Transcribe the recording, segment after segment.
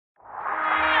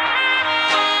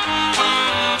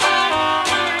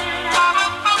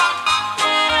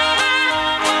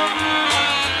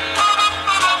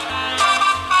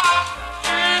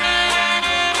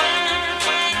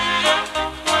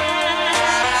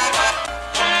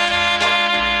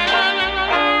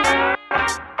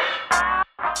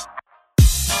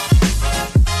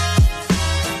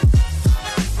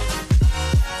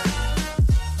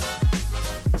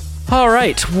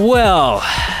right. Well,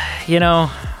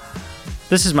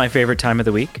 this is my favorite time of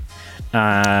the week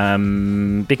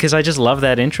because I just love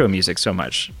that intro music so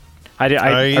much. I'm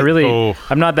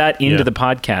not that into the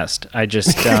podcast. I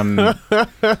just,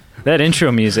 that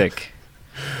intro music.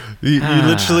 You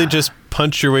literally just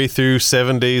punch your way through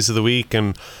 7 days of the week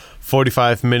and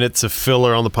 45 minutes of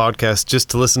filler on the podcast just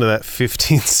to listen to that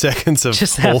 15 seconds of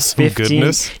just wholesome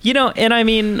goodness. And I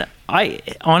mean, I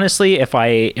honestly, if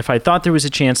I thought there was a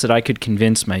chance that I could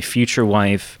convince my future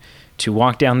wife to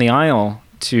walk down the aisle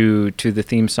to the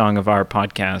theme song of our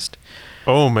podcast.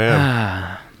 Oh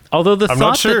man. Although the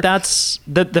fact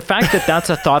that that's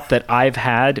a thought that I've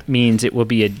had means it will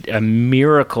be a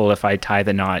miracle if I tie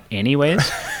the knot anyways.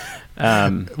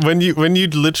 When you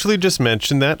literally just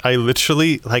mentioned that, I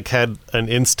literally had an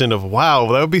instant of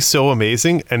wow, that would be so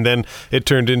amazing, and then it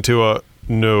turned into a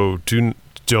no, do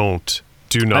not.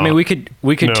 I mean,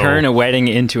 we could turn a wedding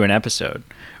into an episode.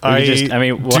 We'll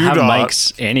have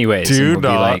mics anyways.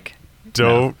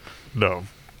 No.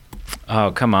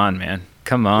 Oh, come on, man.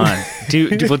 Come on.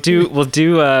 We'll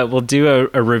do a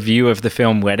review of the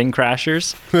film Wedding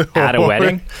Crashers at a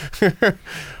wedding. At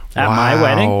my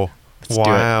wedding.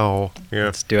 Wow. Yeah.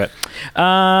 Let's do it.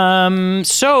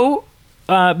 So,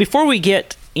 before we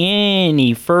get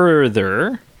any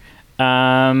further,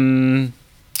 I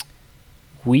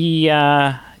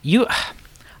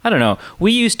don't know.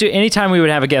 We used to, anytime we would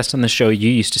have a guest on the show, you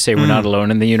used to say we're not alone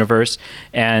in the universe.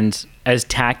 And as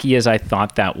tacky as I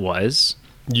thought that was,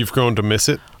 you've grown to miss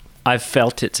it. I've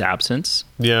felt its absence.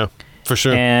 Yeah, for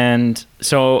sure. And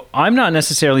so I'm not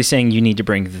necessarily saying you need to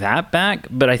bring that back,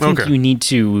 but I think you need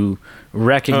to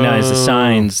recognize the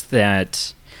signs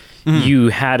that you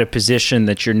had a position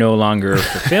that you're no longer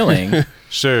fulfilling.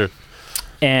 Sure.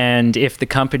 And if the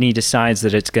company decides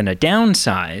that it's going to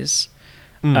downsize,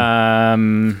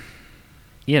 Yeah.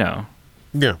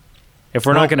 If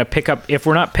we're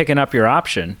not picking up your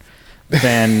option,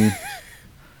 then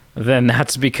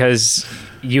that's because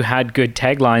you had good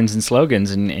taglines and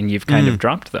slogans and you've kind of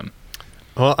dropped them.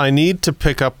 Well, I need to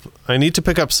pick up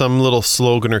some little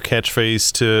slogan or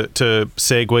catchphrase to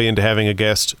segue into having a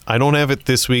guest. I don't have it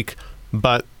this week,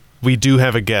 but we do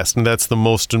have a guest, and that's the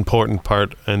most important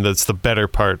part, and that's the better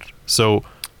part. So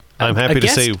I'm happy to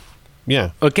say, yeah.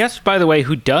 A guest, by the way,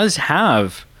 who does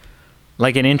have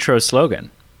like an intro slogan,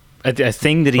 a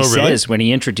thing that he says when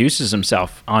he introduces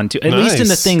himself onto, at least in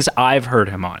the things I've heard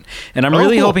him on. And I'm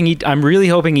really hoping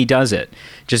he does it,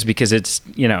 just because it's,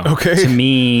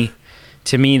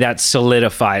 to me that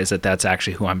solidifies that that's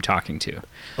actually who I'm talking to.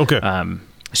 Okay.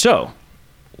 So,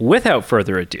 without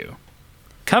further ado,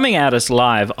 coming at us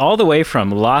live all the way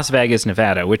from Las Vegas,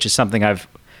 Nevada, which is something I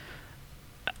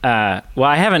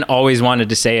haven't always wanted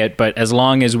to say it, but as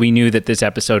long as we knew that this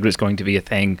episode was going to be a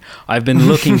thing, I've been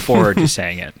looking forward to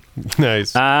saying it.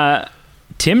 Nice.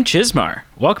 Tim Chizmar,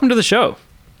 welcome to the show.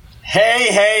 Hey,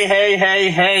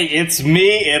 it's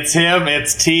me, it's him,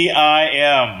 it's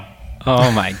TIM.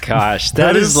 Oh my gosh,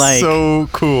 that is like so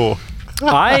cool.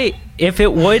 If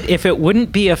it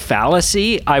wouldn't be a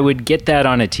fallacy, I would get that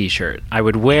on a t-shirt. I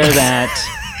would wear that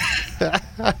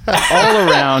all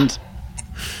around.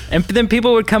 And then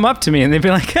people would come up to me and they'd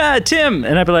be like, Tim.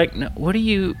 And I'd be like, no, what are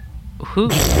you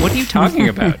talking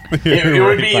about? It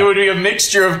would be a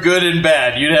mixture of good and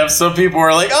bad. You'd have some people who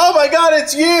are like, oh my God,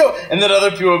 it's you. And then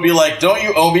other people would be like, don't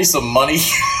you owe me some money?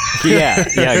 Yeah,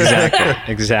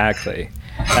 exactly.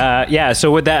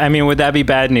 So would that be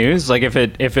bad news? Like if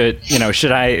it,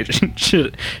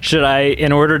 should I,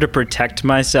 in order to protect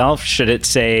myself, should it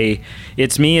say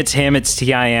it's me, it's him, it's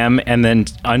TIM, and then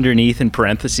underneath in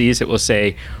parentheses, it will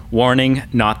say warning,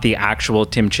 not the actual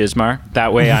Tim Chizmar.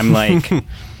 That way I'm like,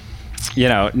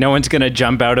 no one's going to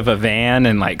jump out of a van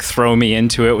and like throw me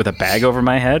into it with a bag over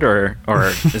my head, or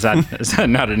is that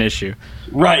not an issue?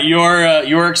 Right,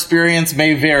 your experience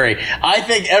may vary. I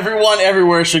think everyone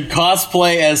everywhere should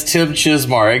cosplay as Tim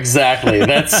Chizmar. Exactly.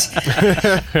 That's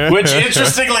which,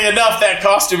 interestingly enough, that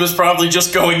costume is probably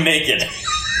just going naked.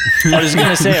 I was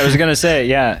gonna say,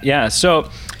 yeah. So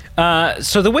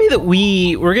the way that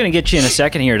we're gonna get you in a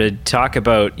second here to talk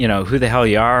about who the hell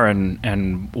you are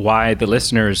and why the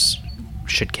listeners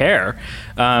should care.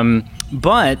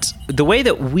 But the way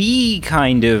that we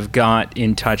kind of got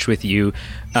in touch with you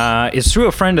is through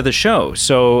a friend of the show.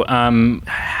 So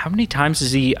how many times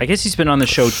has he... I guess he's been on the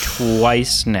show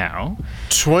twice now.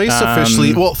 Twice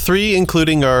officially. Well, 3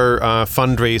 including our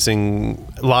fundraising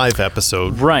live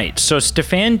episode. Right. So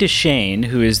Stefan Deschênes,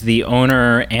 who is the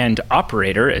owner and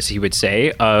operator, as he would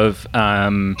say, of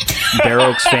Bear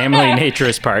Oaks Family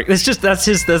Naturist Park.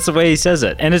 That's the way he says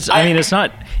it. And it's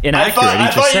not inaccurate.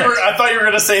 I thought you were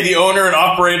going to say the owner and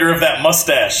operator of that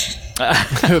mustache.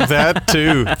 That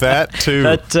too.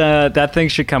 That thing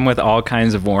should come with all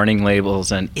kinds of warning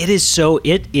labels, and it is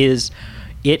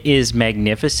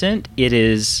magnificent. It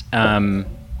is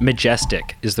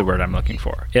majestic is the word I'm looking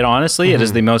for. It honestly, it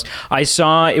is the most. I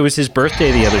saw it was his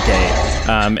birthday the other day,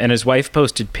 and his wife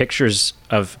posted pictures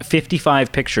of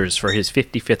 55 pictures for his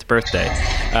 55th birthday,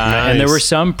 and there were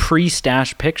some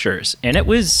pre-stashed pictures, and it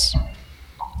was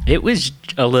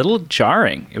a little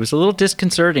jarring. It was a little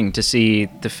disconcerting to see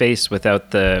the face without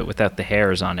the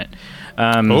hairs on it.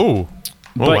 But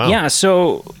wow. yeah,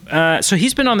 so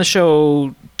he's been on the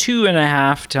show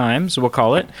 2.5 times, we'll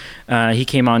call it. He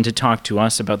came on to talk to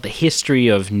us about the history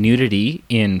of nudity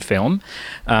in film.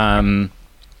 And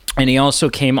he also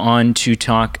came on to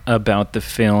talk about the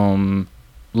film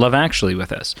Love Actually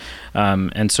with us.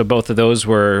 And so both of those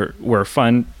were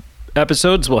fun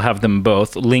episodes. We'll have them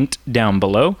both linked down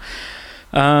below.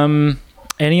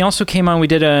 And he also came on. We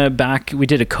did a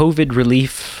COVID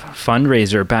relief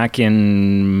fundraiser back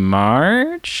in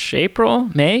March, April,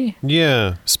 May.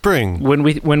 Yeah, spring.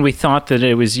 When we thought that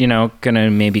it was gonna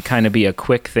maybe kind of be a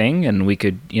quick thing, and we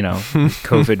could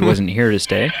COVID wasn't here to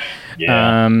stay.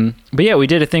 Yeah. But yeah, we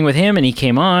did a thing with him, and he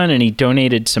came on and he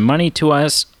donated some money to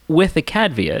us with the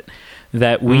caveat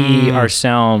that we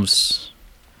ourselves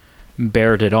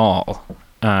bared it all,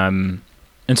 and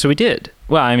so we did.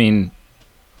 Well, I mean,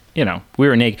 we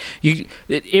were naked.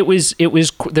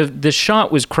 The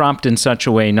shot was cropped in such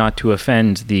a way not to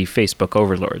offend the Facebook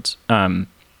overlords.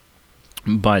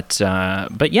 But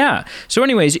yeah. So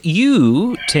anyways,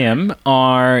 you, Tim,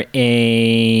 are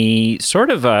a sort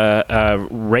of a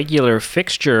regular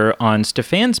fixture on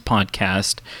Stefan's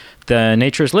podcast, the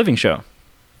Nature's Living Show.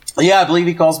 Yeah, I believe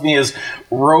he calls me his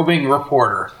roving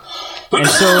reporter. And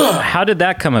so how did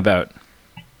that come about?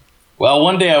 Well,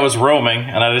 one day I was roaming,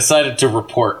 and I decided to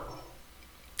report.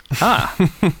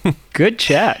 Good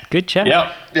chat.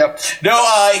 Yep. No,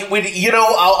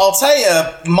 I'll tell you,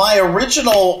 my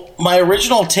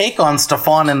original take on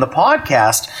Stefan in the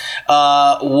podcast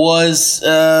was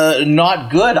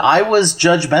not good. I was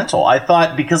judgmental. I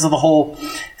thought because of the whole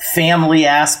family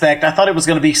aspect, I thought it was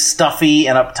going to be stuffy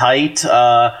and uptight.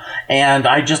 And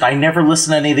I never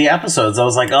listened to any of the episodes. I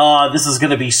was like, oh, this is going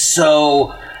to be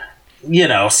so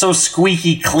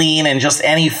squeaky clean and just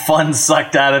any fun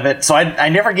sucked out of it. So I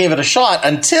never gave it a shot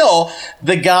until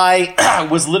the guy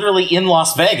was literally in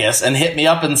Las Vegas and hit me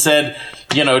up and said,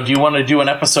 do you want to do an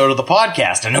episode of the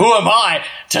podcast? And who am I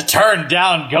to turn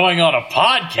down going on a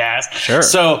podcast? Sure.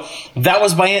 So that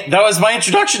was my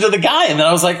introduction to the guy. And then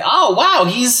I was like, oh, wow,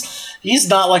 he's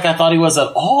not like I thought he was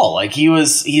at all. Like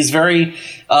he's very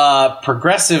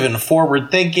progressive and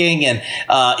forward thinking, and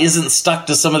isn't stuck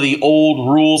to some of the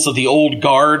old rules of the old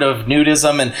guard of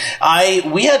nudism. And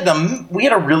we had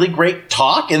a really great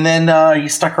talk, and then he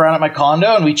stuck around at my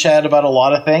condo and we chatted about a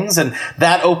lot of things, and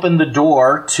that opened the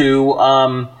door to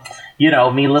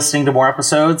me listening to more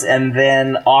episodes and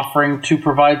then offering to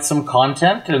provide some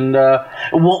content. And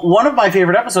one of my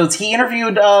favorite episodes, he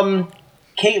interviewed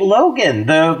Kate Logan,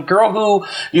 the girl who,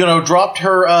 dropped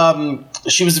her,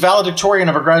 she was valedictorian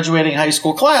of her graduating high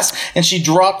school class, and she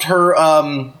dropped her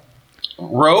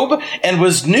robe and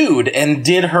was nude and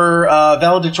did her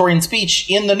valedictorian speech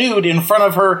in the nude in front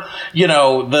of her,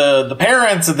 the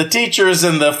parents and the teachers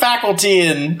and the faculty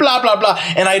and blah, blah, blah.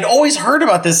 And I'd always heard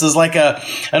about this as like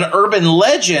an urban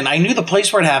legend. I knew the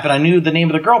place where it happened. I knew the name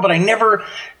of the girl, but I never,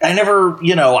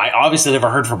 I obviously never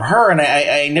heard from her, and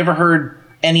I never heard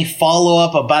any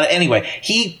follow-up about it. Anyway,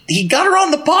 he got her on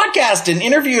the podcast and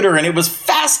interviewed her, and it was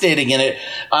fascinating, and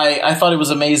I thought it was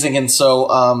amazing. And so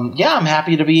I'm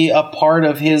happy to be a part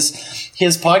of his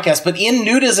podcast. But in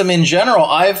nudism in general,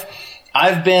 I've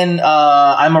been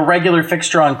I'm a regular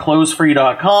fixture on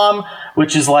clothesfree.com,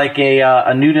 which is like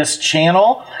a nudist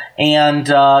channel, and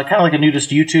kind of like a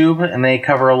nudist YouTube, and they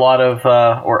cover a lot of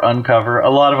or uncover a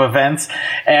lot of events.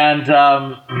 And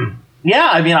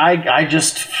yeah, I mean,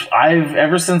 I've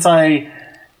ever since you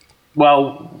want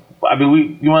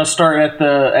to start at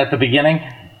the beginning?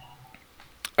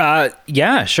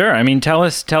 Yeah, sure. I mean, tell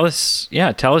us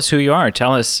who you are.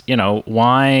 Tell us,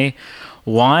 why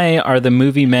are the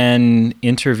movie men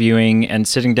interviewing and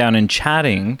sitting down and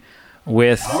chatting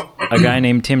with a guy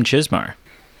named Tim Chizmar?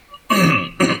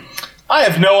 I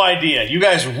have no idea. You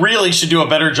guys really should do a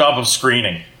better job of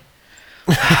screening.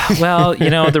 Well,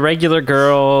 the regular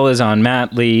girl is on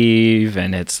mat leave,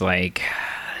 and it's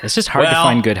just hard to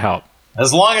find good help.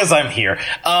 As long as I'm here.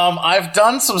 I've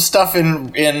done some stuff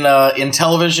in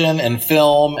television and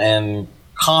film and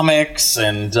comics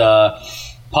and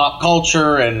pop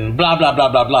culture and blah, blah, blah,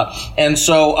 blah, blah. And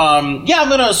so, I'm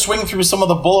going to swing through some of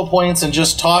the bullet points and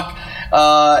just talk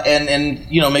and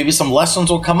maybe some lessons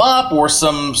will come up or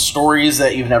some stories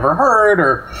that you've never heard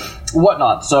or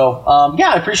whatnot. So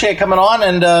I appreciate coming on,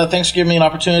 and thanks for giving me an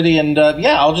opportunity. And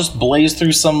I'll just blaze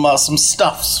through some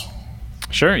stuffs.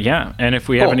 Sure, yeah. And if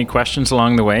we have any questions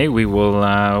along the way, we'll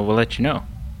let you know.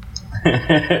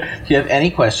 If you have any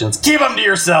questions, keep them to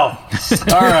yourself.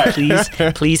 All right.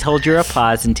 Please hold your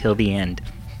applause until the end.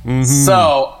 Mm-hmm.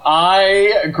 So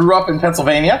I grew up in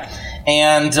Pennsylvania,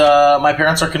 and my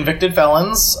parents are convicted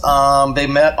felons. They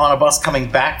met on a bus coming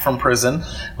back from prison.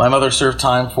 My mother served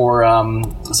time for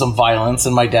some violence,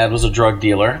 and my dad was a drug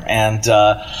dealer. And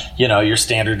your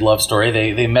standard love story.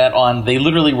 They met on. They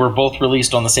literally were both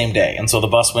released on the same day, and so the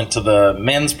bus went to the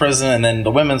men's prison and then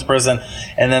the women's prison,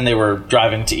 and then they were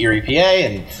driving to Erie, PA,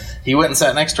 and he went and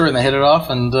sat next to her, and they hit it off.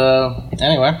 And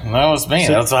anyway, that was me.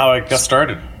 That's how I got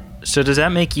started. So does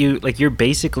that make you, like, you're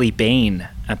basically Bane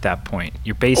at that point?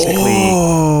 You're basically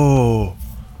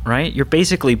right. You're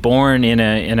basically born in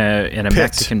a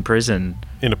Mexican prison.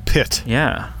 In a pit.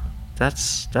 Yeah,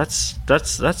 that's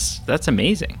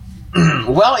amazing.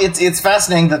 Well, it's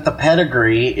fascinating that the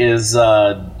pedigree is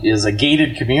a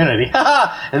gated community,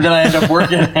 and then I end up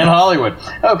working in Hollywood.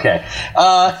 Okay,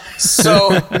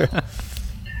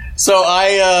 So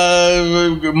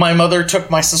my mother took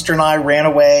my sister and I, ran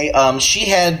away. She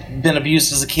had been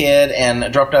abused as a kid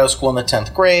and dropped out of school in the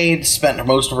 10th grade, spent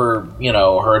most of her,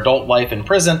 her adult life in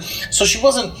prison. So she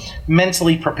wasn't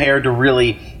mentally prepared to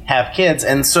really have kids.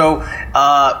 And so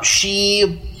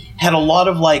she had a lot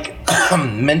of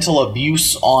mental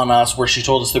abuse on us, where she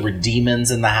told us there were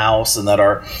demons in the house and that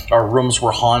our rooms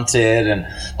were haunted and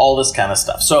all this kind of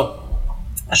stuff. So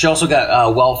she also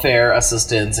got welfare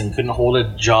assistance and couldn't hold a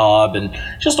job and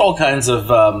just all kinds of,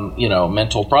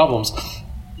 mental problems.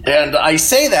 And I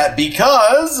say that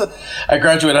because I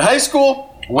graduated high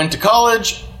school, went to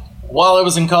college. While I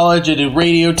was in college, I did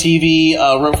radio, TV,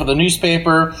 wrote for the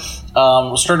newspaper,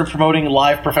 started promoting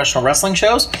live professional wrestling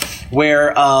shows,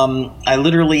 where I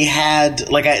literally had,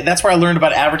 that's where I learned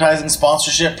about advertising,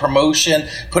 sponsorship, promotion,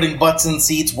 putting butts in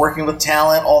seats, working with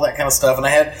talent, all that kind of stuff. And I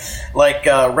had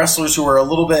wrestlers who were a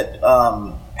little bit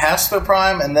past their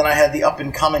prime, and then I had the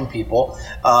up-and-coming people.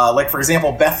 For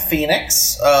example, Beth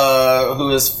Phoenix,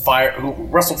 who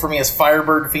wrestled for me as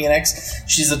Firebird Phoenix.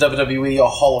 She's a WWE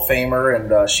Hall of Famer,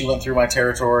 and she went through my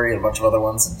territory and a bunch of other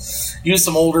ones. And used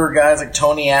some older guys like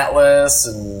Tony Atlas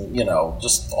and,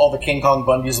 just all the King Kong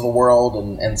Bundys of the world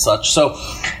and such. So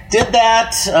did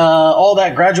that, all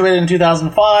that, graduated in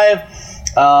 2005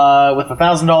 with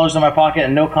 $1,000 in my pocket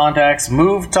and no contacts,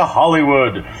 moved to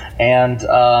Hollywood. And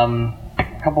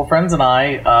a couple of friends and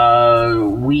I,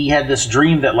 we had this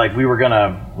dream that we were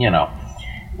gonna,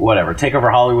 take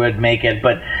over Hollywood, make it.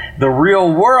 But the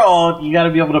real world, you got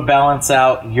to be able to balance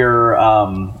out your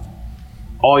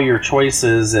all your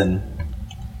choices. And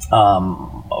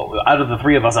out of the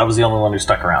three of us, I was the only one who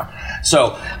stuck around.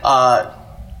 So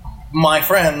my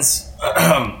friends.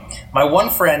 My one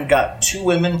friend got 2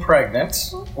 women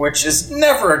pregnant, which is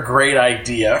never a great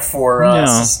idea for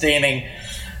sustaining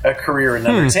a career in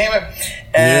entertainment.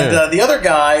 And the other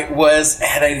guy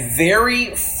had a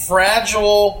very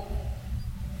fragile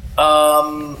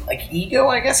ego,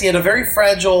 I guess. He had a very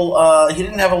fragile, he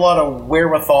didn't have a lot of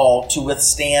wherewithal to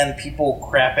withstand people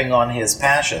crapping on his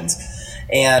passions.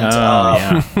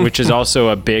 And which is also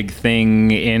a big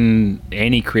thing in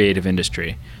any creative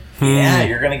industry. Yeah,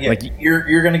 you're gonna get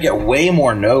you're gonna get way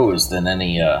more no's than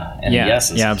any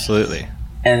yeses. Yeah, absolutely.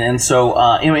 And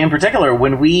so in particular,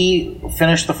 when we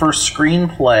finished the first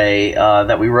screenplay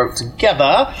that we wrote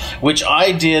together, which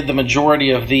I did the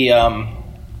majority of the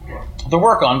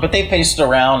work on, but they paced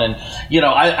around, and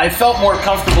I felt more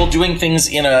comfortable doing things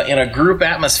in a group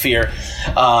atmosphere.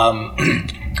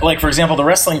 For example, the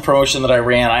wrestling promotion that I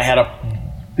ran, I had a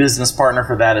business partner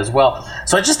for that as well.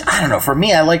 So I don't know, for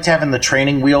me, I liked having the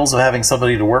training wheels of having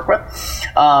somebody to work with.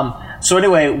 So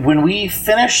anyway, when we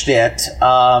finished it,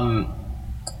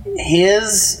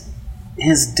 his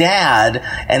dad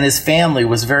and his family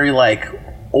was very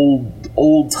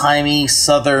old-timey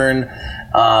Southern.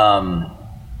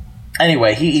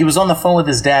 Anyway, he was on the phone with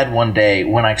his dad one day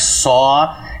when I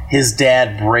saw his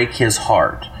dad break his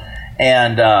heart.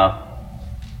 And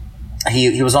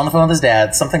he was on the phone with his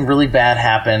dad. Something really bad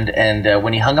happened, and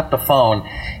when he hung up the phone,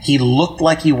 he looked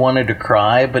like he wanted to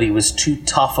cry, but he was too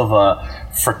tough of a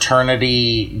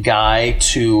fraternity guy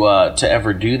to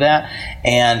ever do that.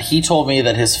 And he told me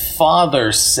that his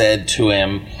father said to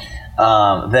him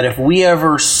that if we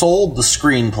ever sold the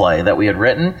screenplay that we had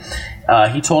written,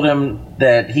 he told him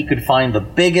that he could find the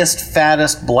biggest,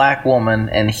 fattest black woman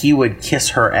and he would kiss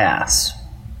her ass.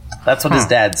 That's what his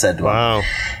dad said to him. Wow.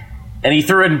 And he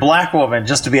threw in black woman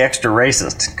just to be extra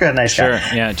racist. Good, nice guy.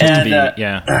 Sure, yeah, just to be,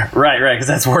 yeah. Right, because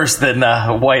that's worse than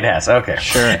white ass. Okay.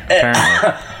 Sure,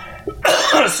 apparently.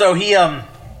 So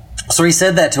he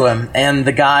said that to him, and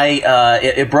the guy,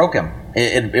 it broke him.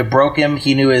 It broke him.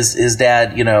 He knew his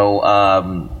dad,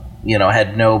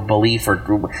 had no belief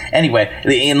or anyway.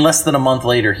 In less than a month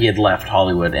later, he had left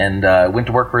Hollywood and went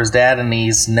to work for his dad, and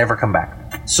he's never come back.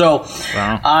 So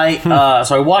wow. I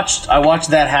watched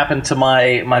that happen to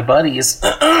my buddies.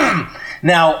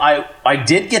 Now, I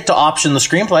did get to option the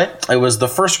screenplay. It was the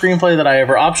first screenplay that I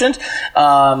ever optioned.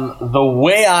 The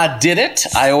way I did it,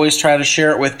 I always try to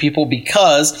share it with people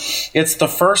because it's the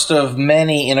first of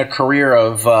many in a career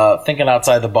of thinking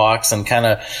outside the box and kind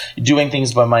of doing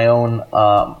things by my own.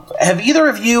 Have either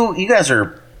of you guys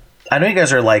are, I know you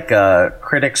guys are like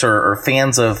critics or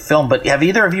fans of film, but have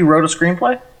either of you wrote a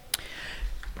screenplay?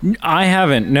 I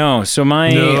haven't, no. So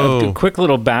my quick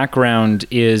little background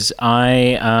is when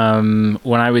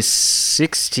I was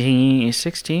 16,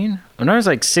 when I was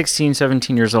like 16,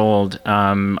 17 years old,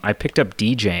 I picked up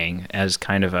DJing as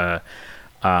kind of a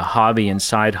hobby and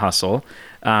side hustle.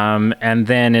 And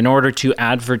then in order to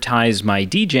advertise my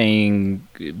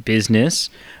DJing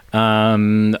business,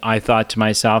 I thought to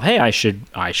myself, hey, I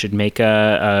should make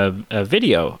a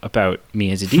video about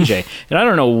me as a DJ. And I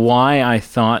don't know why I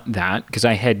thought that, because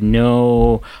I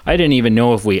didn't even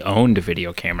know if we owned a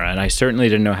video camera, and I certainly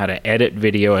didn't know how to edit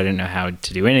video. I didn't know how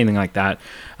to do anything like that.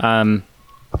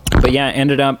 But yeah, I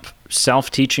ended up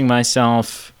self-teaching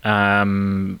myself.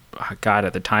 God,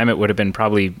 at the time it would have been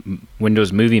probably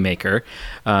Windows Movie Maker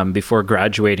before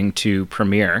graduating to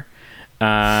Premiere.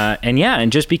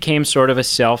 And just became sort of a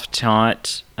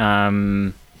self-taught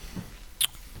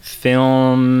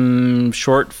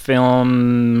short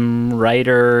film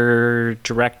writer,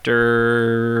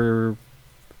 director,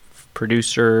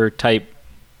 producer type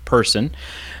person.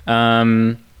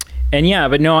 But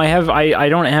no, I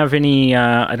don't have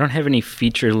any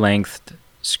feature length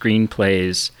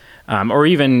screenplays. Or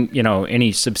even,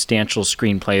 any substantial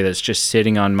screenplay that's just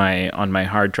sitting on my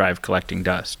hard drive collecting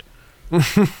dust.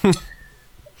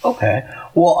 Okay.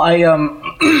 Well,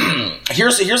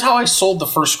 here's how I sold the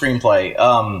first screenplay,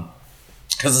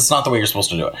 because it's not the way you're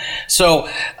supposed to do it. So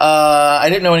I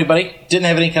didn't know anybody, didn't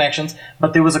have any connections,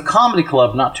 but there was a comedy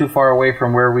club not too far away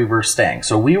from where we were staying.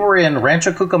 So we were in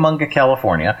Rancho Cucamonga,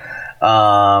 California,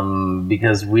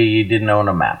 because we didn't own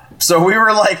a map. So we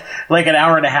were like an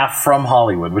hour and a half from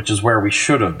Hollywood, which is where we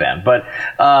should have been. But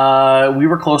we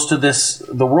were close to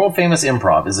the world famous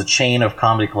Improv is a chain of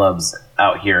comedy clubs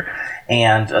out here.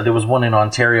 And there was one in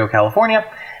Ontario, California.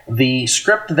 The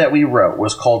script that we wrote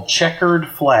was called Checkered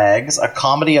Flags, a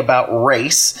comedy about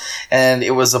race, and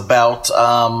it was about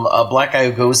a black guy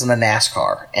who goes in a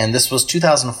NASCAR. And this was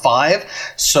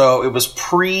 2005, so it was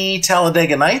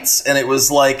pre-Talladega Nights, and it was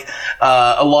like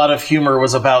a lot of humor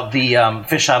was about the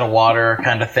fish out of water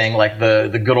kind of thing, like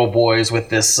the good old boys with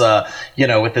this,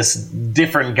 with this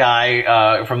different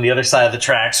guy from the other side of the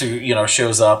tracks who,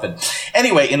 shows up. And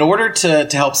anyway, in order to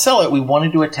help sell it, we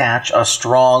wanted to attach a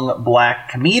strong black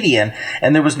comedian,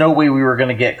 and there was no way we were going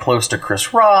to get close to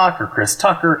Chris Rock or Chris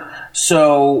Tucker.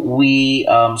 So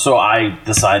I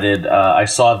decided, I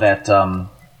saw that,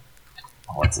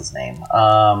 what's his name?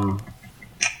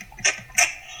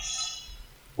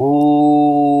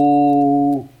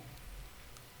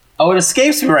 It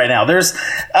escapes me right now. There's,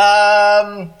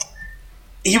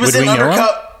 he was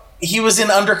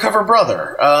in Undercover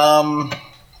Brother.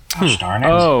 Gosh darn it.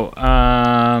 We'll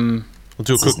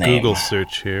do a quick Google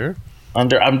search here. I'm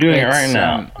doing it right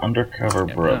now. Undercover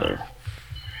Brother.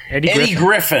 Eddie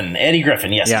Griffin. Eddie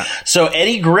Griffin, yes. Yeah. So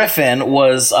Eddie Griffin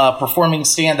was performing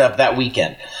stand-up that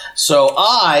weekend. So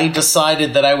I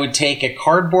decided that I would take a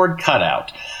cardboard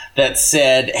cutout that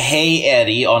said, "Hey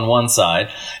Eddie," on one side,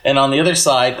 and on the other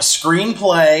side,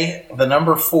 screenplay, the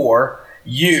number 4,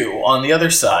 you, on the other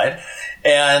side.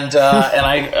 And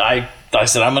I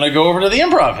said, I'm going to go over to the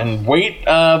Improv and wait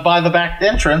by the back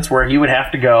entrance where he would have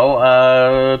to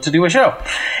go to do a show.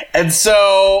 And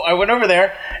so I went over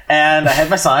there and I had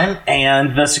my sign,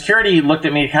 and the security looked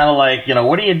at me kind of like,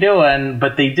 what are you doing?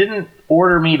 But they didn't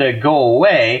order me to go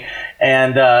away.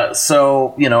 And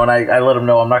so, and I let him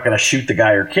know I'm not going to shoot the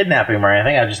guy or kidnap him or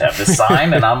anything. I just have this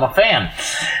sign and I'm a fan.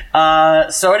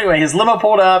 So anyway, his limo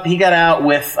pulled up. He got out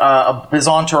with his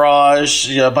entourage,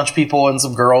 a bunch of people and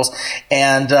some girls.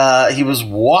 And he was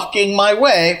walking my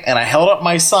way, and I held up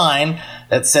my sign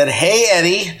that said, "Hey,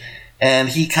 Eddie." And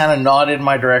he kind of nodded in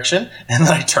my direction, and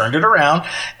then I turned it around,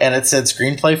 and it said,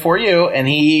 "Screenplay for you." And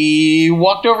he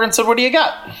walked over and said, "What do you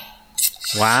got?"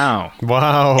 Wow.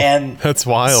 And that's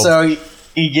wild. So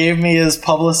He gave me his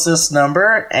publicist's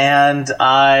number, and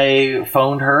I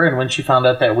phoned her. And when she found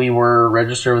out that we were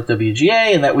registered with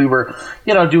WGA and that we were,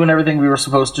 doing everything we were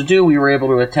supposed to do, we were able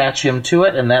to attach him to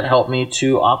it, and that helped me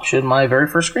to option my very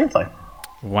first screenplay.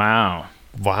 Wow,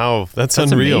 that's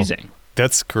unreal. Amazing.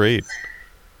 That's great.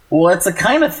 Well, it's the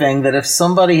kind of thing that if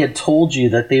somebody had told you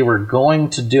that they were going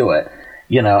to do it,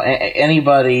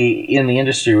 anybody in the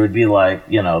industry would be like,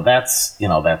 that's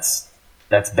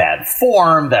bad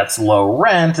form, that's low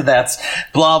rent, that's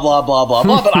blah, blah, blah, blah,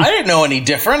 blah. But I didn't know any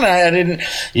different. I didn't,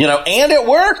 and it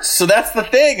worked. So that's the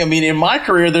thing. I mean, in my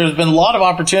career, there's been a lot of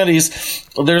opportunities.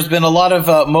 There's been a lot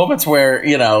of moments where,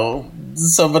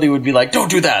 somebody would be like,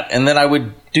 don't do that. And then I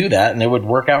would do that and it would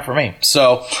work out for me.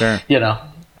 So, sure.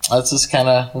 That's just kind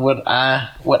of what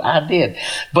I did.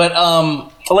 But,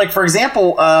 like, for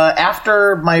example,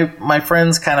 after my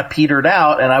friends kind of petered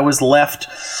out and I was left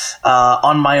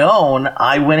on my own,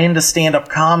 I went into stand-up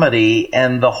comedy,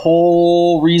 and the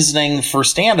whole reasoning for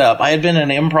stand-up, I had been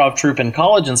in an improv troupe in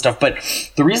college and stuff, but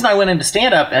the reason I went into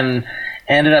stand-up and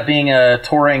ended up being a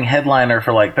touring headliner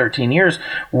for like 13 years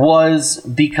was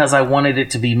because I wanted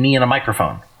it to be me and a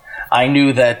microphone. I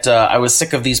knew that I was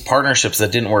sick of these partnerships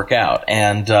that didn't work out.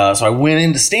 And so I went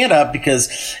into stand-up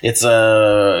because it's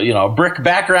a brick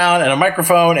background and a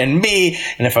microphone and me.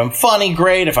 And if I'm funny,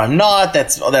 great. If I'm not,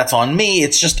 that's on me.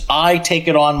 It's just I take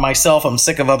it on myself. I'm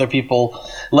sick of other people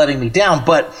letting me down.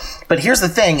 But here's the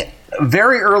thing.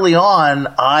 Very early on,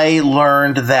 I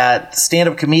learned that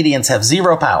stand-up comedians have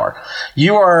zero power.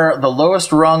 You are the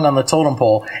lowest rung on the totem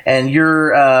pole, and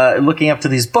you're looking up to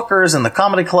these bookers and the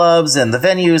comedy clubs and the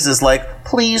venues is like,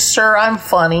 please, sir, I'm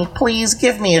funny. Please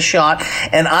give me a shot.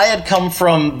 And I had come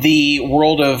from the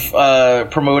world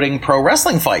of promoting pro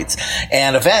wrestling fights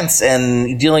and events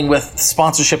and dealing with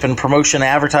sponsorship and promotion,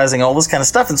 advertising, all this kind of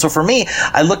stuff. And so for me,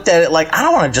 I looked at it like, I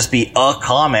don't want to just be a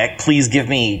comic. Please give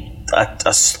me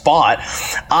a spot.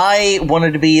 I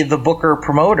wanted to be the booker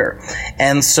promoter.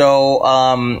 And so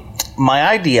my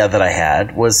idea that I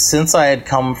had was, since I had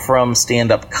come from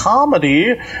stand-up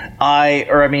comedy,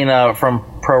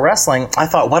 from pro wrestling, I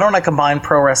thought, why don't I combine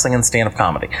pro wrestling and stand-up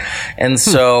comedy? And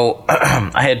so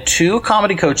I had two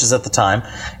comedy coaches at the time,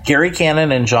 Gary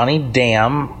Cannon and Johnny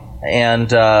Dam.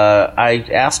 And I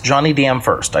asked Johnny Dam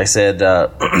first. I said,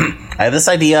 I have this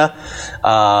idea,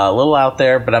 a little out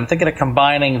there, but I'm thinking of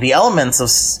combining the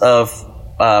elements of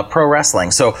pro wrestling.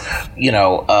 So,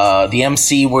 the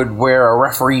MC would wear a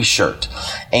referee shirt,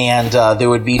 and there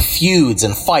would be feuds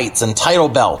and fights and title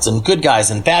belts and good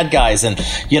guys and bad guys, and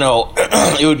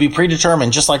it would be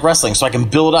predetermined, just like wrestling. So I can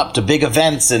build up to big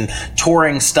events and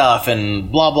touring stuff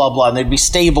and blah blah blah. And there'd be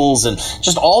stables and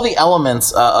just all the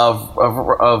elements of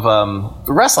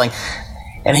wrestling.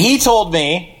 And he told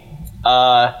me,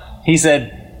 he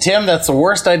said, Tim, that's the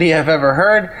worst idea I've ever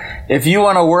heard. If you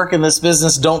want to work in this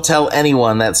business, don't tell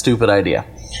anyone that stupid idea.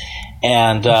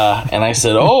 And I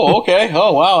said, oh, okay.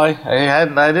 Oh, wow.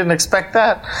 I didn't expect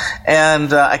that.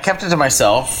 And I kept it to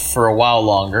myself for a while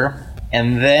longer.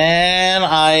 And then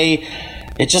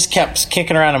it just kept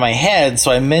kicking around in my head.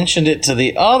 So I mentioned it to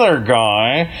the other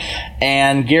guy,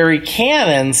 and Gary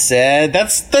Cannon said,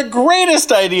 that's the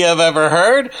greatest idea I've ever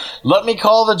heard. Let me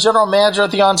call the general manager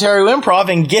at the Ontario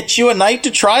Improv and get you a night to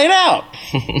try it out.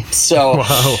 So,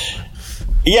 wow.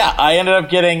 Yeah, I ended up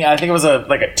getting, I think it was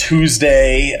a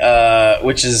Tuesday,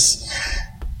 which is,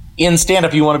 in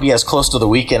stand-up, you want to be as close to the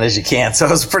weekend as you can. So it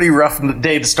was a pretty rough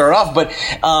day to start off. But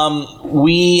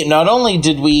we not only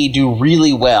did we do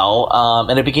really well,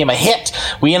 and it became a hit,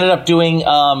 we ended up doing,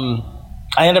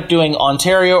 I ended up doing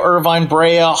Ontario, Irvine,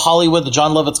 Brea, Hollywood, the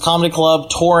John Lovitz Comedy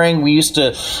Club, touring. We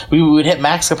would hit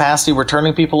max capacity. We're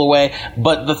turning people away.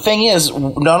 But the thing is,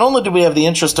 not only do we have the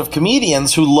interest of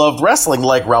comedians who loved wrestling,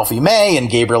 like Ralphie May and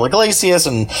Gabriel Iglesias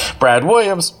and Brad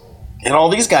Williams, and all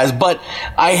these guys, but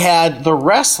I had the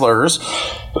wrestlers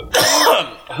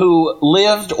who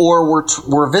lived or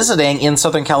were visiting in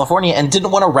Southern California and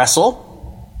didn't want to wrestle.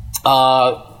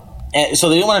 So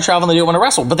they didn't want to travel and they didn't want to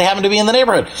wrestle, but they happened to be in the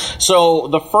neighborhood. So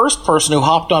the first person who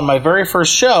hopped on my very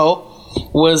first show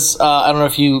was, I don't know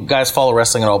if you guys follow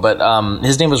wrestling at all, but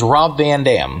his name was Rob Van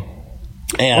Dam.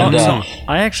 And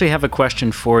I actually have a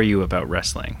question for you about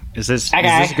wrestling. Is this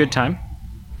a good time?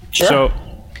 Sure. So,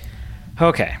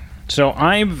 okay. So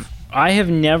I have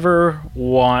never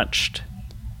watched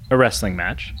a wrestling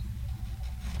match,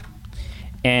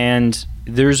 and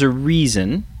there's a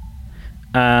reason.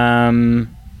 And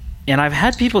I've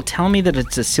had people tell me that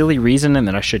it's a silly reason and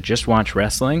that I should just watch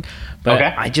wrestling, but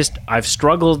okay. I've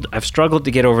struggled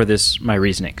to get over my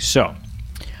reasoning. So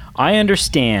I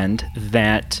understand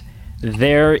that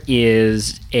there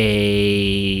is so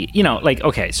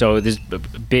there's a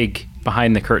big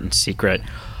behind the curtain secret.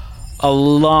 A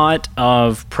lot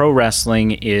of pro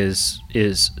wrestling is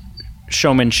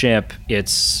showmanship.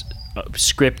 It's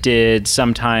scripted.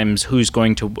 Sometimes who's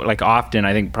going to, like, often,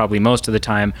 I think probably most of the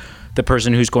time, the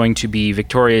person who's going to be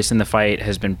victorious in the fight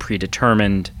has been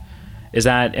predetermined. Is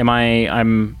that, am I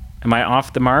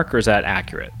off the mark, or is that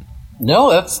accurate? No,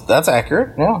 that's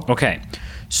accurate. Yeah. Okay.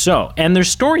 So, and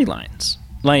there's storylines.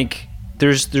 Like,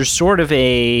 there's sort of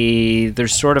a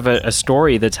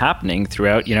story that's happening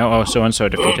throughout, so and so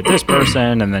defeated this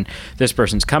person, and then this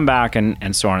person's come back,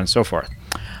 and so on and so forth.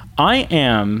 I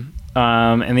am,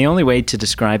 and the only way to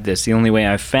describe this, the only way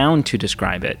I've found to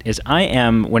describe it, is I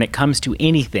am, when it comes to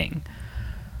anything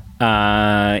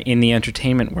in the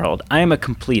entertainment world, I am a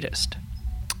completist.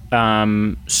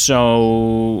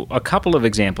 So a couple of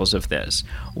examples of this.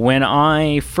 When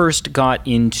I first got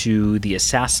into the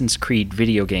Assassin's Creed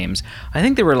video games, I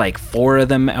think there were like 4 of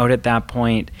them out at that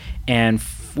point, and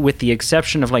with the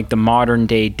exception of like the modern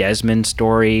day Desmond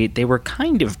story, they were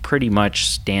kind of pretty much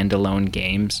standalone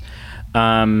games.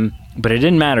 But it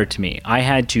didn't matter to me. I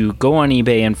had to go on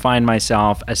eBay and find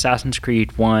myself Assassin's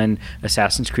Creed 1,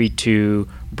 Assassin's Creed 2,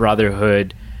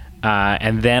 Brotherhood,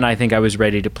 and then I think I was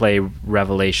ready to play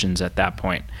Revelations at that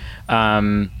point.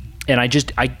 And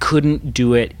I couldn't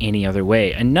do it any other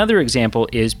way. Another example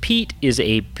is Pete is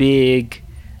a big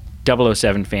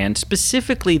 007 fan,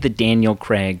 specifically the Daniel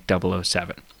Craig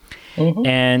 007. Mm-hmm.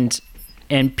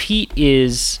 And Pete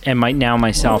is, and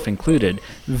myself included,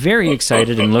 very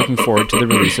excited and looking forward to the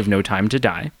release of No Time to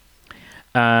Die.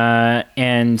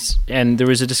 And there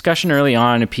was a discussion early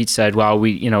on, and Pete said, "Well,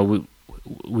 we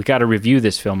got to review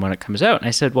this film when it comes out." And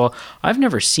I said, "Well, I've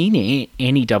never seen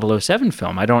any 007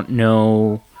 film. I don't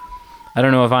know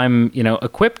if I'm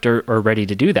equipped or ready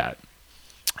to do that."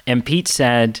 And Pete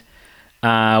said,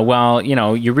 "Well,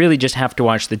 you really just have to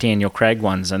watch the Daniel Craig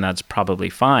ones, and that's probably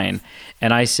fine."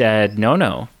 And I said,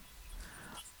 no.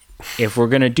 If we're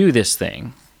going to do this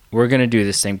thing, we're going to do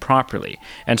this thing properly.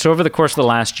 And so over the course of the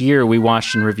last year, we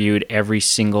watched and reviewed every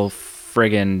single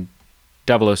friggin'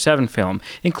 007 film,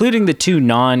 including the 2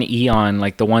 non-Eon,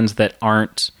 like the ones that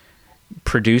aren't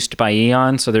produced by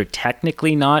Eon, so they're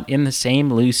technically not in the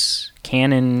same loose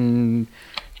canon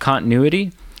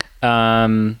continuity.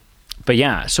 But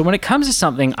yeah, so when it comes to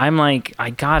something, I'm like,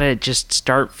 I gotta just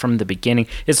start from the beginning.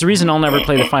 It's the reason I'll never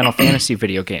play the Final Fantasy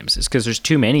video games, is because there's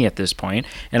too many at this point,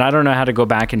 and I don't know how to go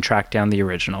back and track down the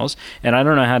originals, and I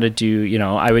don't know how to do,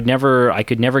 I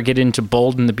could never get into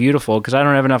Bold and the Beautiful because I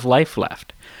don't have enough life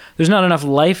left. There's not enough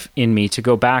life in me to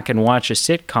go back and watch a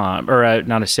sitcom, or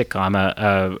not a sitcom,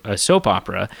 a soap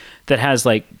opera that has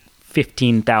like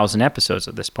 15,000 episodes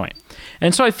at this point.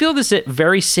 And so I feel this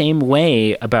very same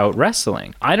way about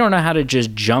wrestling. I don't know how to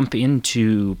just jump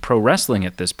into pro wrestling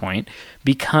at this point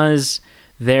because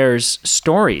there's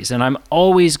stories, and I'm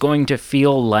always going to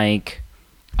feel like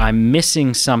I'm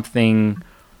missing something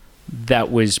that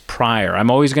was prior.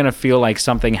 I'm always going to feel like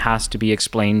something has to be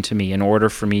explained to me in order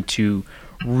for me to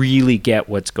really get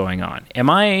what's going on. Am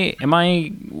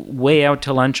I way out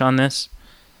to lunch on this?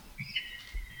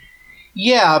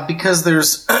 Yeah, because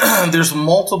there's there's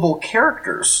multiple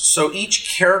characters. So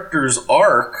each character's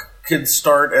arc could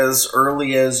start as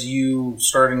early as you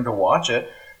starting to watch it.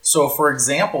 So for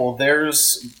example,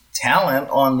 there's talent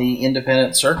on the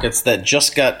independent circuits that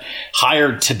just got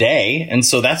hired today, and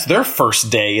so that's their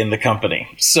first day in the company.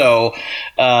 So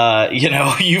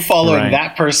you following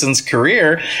that person's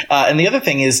career. And the other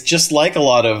thing is, just like a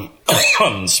lot of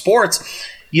sports,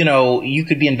 you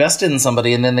could be invested in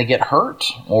somebody and then they get hurt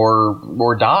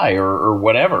or die or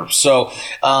whatever. So,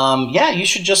 you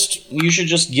should just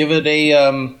give it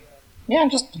a,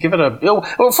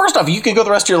 well, first off, you could go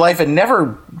the rest of your life and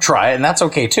never try it, and that's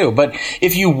okay too. But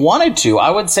if you wanted to, I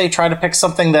would say try to pick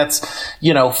something that's,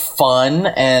 fun.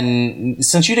 And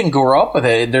since you didn't grow up with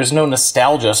it, there's no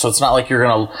nostalgia. So it's not like you're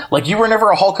going to, like, you were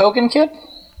never a Hulk Hogan kid?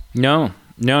 No,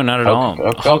 not at all.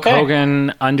 Hulk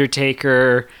Hogan,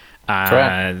 Undertaker,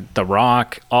 The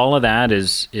Rock, all of that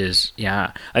is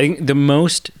I think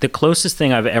the closest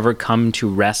thing I've ever come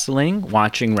to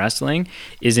watching wrestling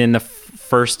is in the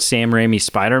first Sam Raimi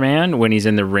Spider-Man, when he's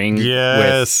in the ring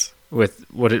with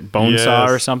Bonesaw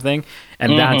or something,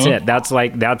 and that's it. That's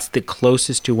the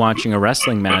closest to watching a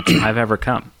wrestling match I've ever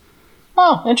come.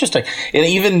 Oh, interesting. And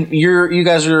even you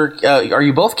guys are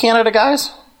you both Canada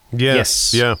guys?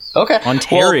 Yes. Yeah. Okay.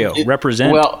 Ontario,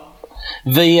 represent. Well,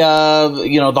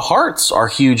 the Harts are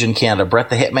huge in Canada. Bret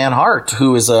the Hitman Hart,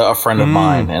 who is a friend of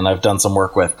mine, and I've done some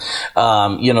work with.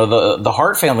 The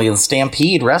Hart family and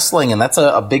Stampede Wrestling, and that's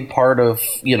a big part of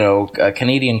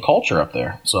Canadian culture up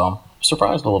there. So I'm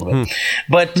surprised a little bit,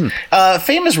 but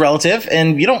fame is relative,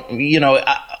 and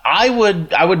I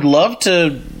would love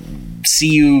to see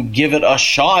you give it a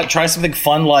shot. Try something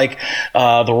fun like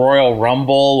the Royal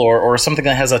Rumble or something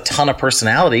that has a ton of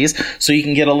personalities, so you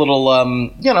can get a little,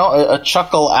 a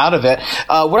chuckle out of it.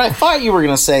 What I thought you were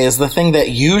going to say is the thing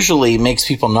that usually makes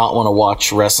people not want to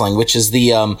watch wrestling, which is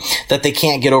the that they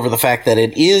can't get over the fact that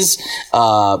it is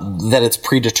that it's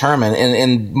predetermined.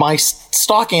 And my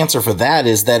stock answer for that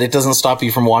is that it doesn't stop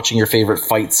you from watching your favorite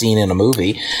fight scene in a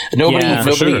movie.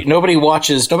 Nobody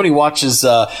watches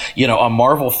a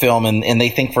Marvel film and they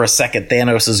think for a second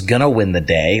Thanos is gonna win the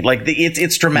day. Like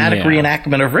it's dramatic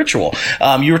reenactment of ritual.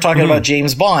 You were talking about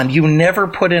James Bond. You never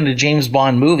put in a James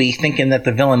Bond movie thinking that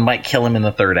the villain might kill him in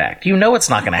the third act. You know it's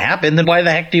not going to happen. Then why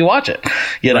the heck do you watch it?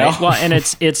 You know? Well, and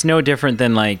it's no different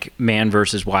than like Man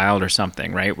versus Wild or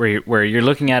something, right? Where you're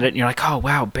looking at it and you're like, oh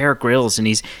wow, Bear Grylls, and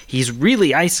he's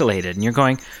really isolated, and you're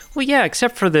going, well, yeah,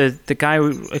 except for the guy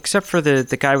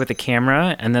with the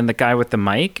camera, and then the guy with the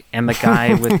mic, and the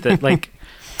guy with the like.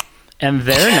 And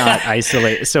they're not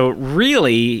isolated. So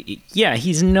really, yeah,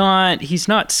 he's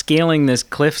not scaling this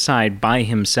cliffside by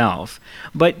himself.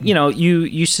 But,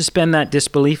 you suspend that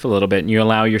disbelief a little bit and you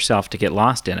allow yourself to get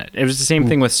lost in it. It was the same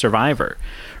thing with Survivor,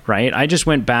 right? I just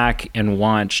went back and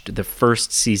watched the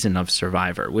first season of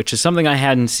Survivor, which is something I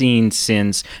hadn't seen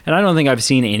since, and I don't think I've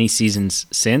seen any seasons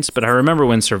since, but I remember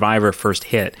when Survivor first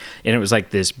hit, and it was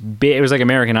like this big, it was like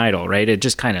American Idol, right? It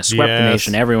just kind of swept the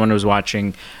nation. Everyone was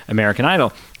watching American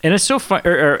Idol. And it's so fun,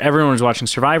 or everyone was watching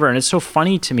Survivor, and it's so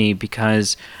funny to me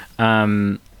because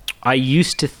I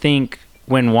used to think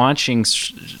when watching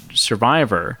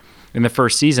Survivor in the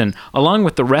first season, along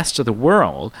with the rest of the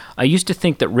world, I used to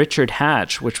think that Richard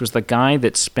Hatch, which was the guy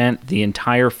that spent the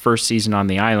entire first season on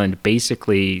the island,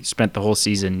 basically spent the whole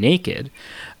season naked.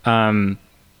 I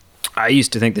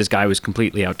used to think this guy was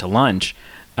completely out to lunch.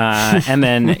 And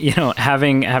then,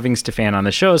 having Stefan on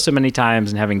the show so many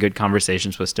times and having good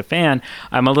conversations with Stefan,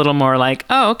 I'm a little more like,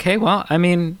 oh, okay, well, I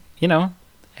mean,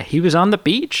 he was on the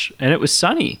beach and it was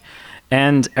sunny.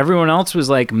 And everyone else was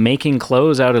like making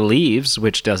clothes out of leaves,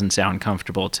 which doesn't sound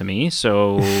comfortable to me.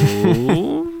 So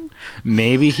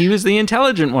maybe he was the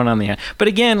intelligent one on the end. But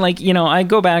again, I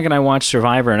go back and I watch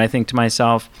Survivor and I think to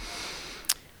myself,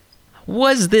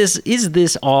 is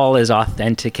this all as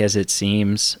authentic as it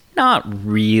seems? Not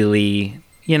really.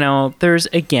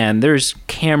 There's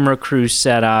camera crew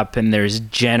set up and there's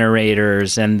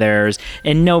generators and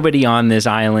nobody on this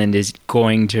island is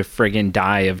going to friggin'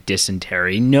 die of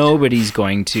dysentery. Nobody's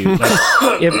going to.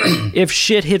 If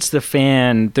shit hits the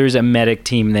fan, there's a medic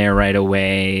team there right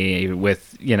away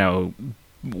with,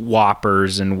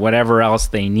 whoppers and whatever else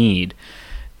they need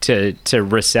to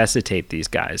resuscitate these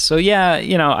guys. So yeah,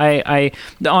 I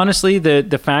honestly,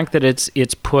 the fact that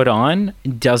it's put on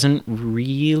doesn't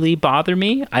really bother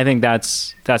me. I think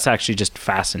that's actually just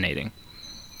fascinating.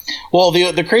 Well,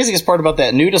 the craziest part about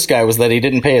that Nudist guy was that he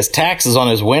didn't pay his taxes on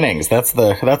his winnings. That's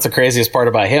the craziest part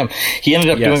about him. He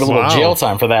ended up doing a little jail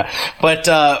time for that. But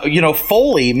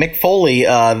Mick Foley,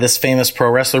 this famous pro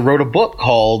wrestler, wrote a book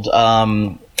called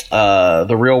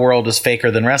The Real World is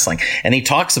Faker Than Wrestling. And he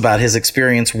talks about his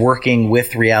experience working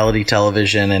with reality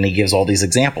television, and he gives all these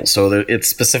examples. So it's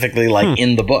specifically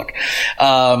in the book.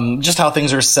 Just how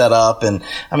things are set up. And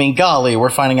I mean, golly, we're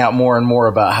finding out more and more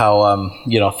about how,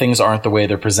 things aren't the way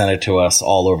they're presented to us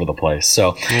all over the place.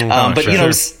 So,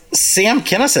 Sam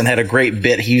Kinison had a great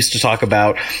bit. He used to talk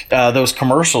about those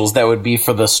commercials that would be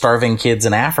for the starving kids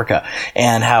in Africa,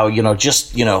 and how,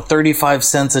 just 35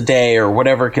 cents a day or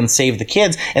whatever can save the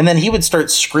kids. And then he would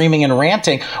start screaming and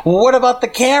ranting, well, what about the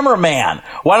cameraman?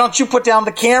 Why don't you put down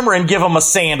the camera and give him a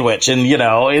sandwich? And,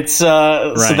 it's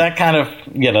right. So that kind of,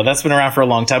 that's been around for a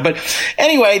long time. But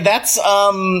anyway, that's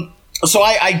so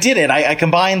I did it. I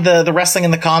combined the wrestling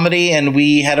and the comedy, and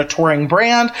we had a touring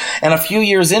brand. And a few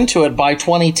years into it, by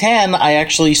 2010, I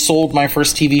actually sold my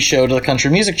first TV show to the Country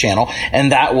Music Channel,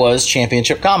 and that was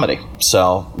Championship Comedy.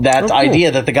 So that idea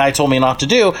that the guy told me not to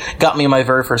do got me my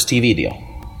very first TV deal.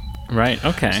 Right.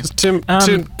 Okay. Tim,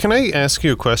 can I ask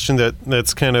you a question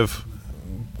that's kind of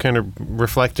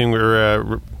reflecting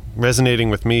or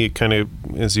resonating with me, kind of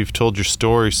as you've told your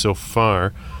story so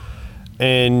far,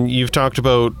 and you've talked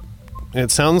about. It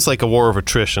sounds like a war of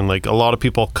attrition. Like, a lot of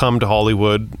people come to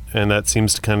Hollywood, and that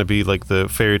seems to kind of be like the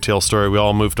fairy tale story. We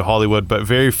all move to Hollywood, but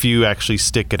very few actually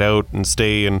stick it out and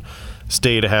stay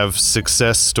to have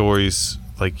success stories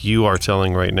like you are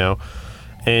telling right now.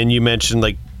 And you mentioned,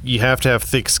 like, you have to have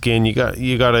thick skin. You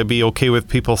got to be okay with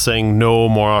people saying no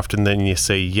more often than you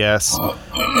say yes.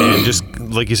 And just,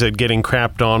 like you said, getting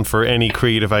crapped on for any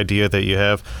creative idea that you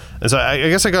have. And so I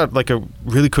guess I got like a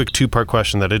really quick two-part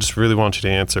question that I just really want you to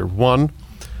answer. One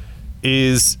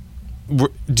is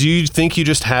do you think you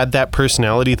just had that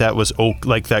personality that was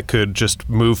like that could just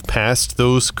move past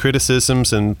those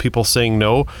criticisms and people saying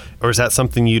no, or is that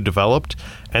something you developed?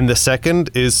 And the second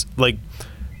is like,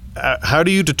 how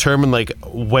do you determine like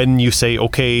when you say,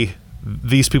 okay,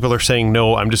 these people are saying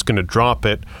no, I'm just going to drop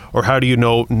it, or how do you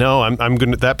know, no, I'm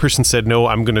going to, that person said no,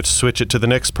 I'm going to switch it to the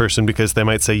next person because they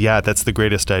might say, yeah, that's the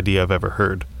greatest idea I've ever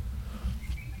heard?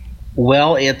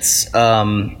 Well, it's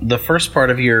the first part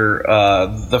of your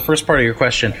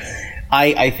question.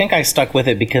 I think I stuck with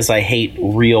it because I hate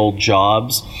real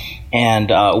jobs, and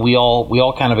we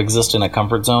all kind of exist in a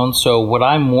comfort zone. So what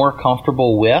I'm more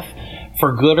comfortable with,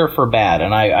 for good or for bad,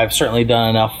 and I've certainly done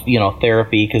enough,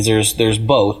 therapy, because there's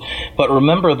both. But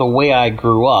remember, the way I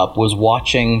grew up was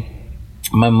watching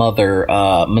my mother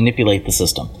manipulate the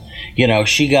system.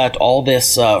 She got all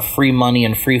this free money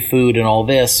and free food and all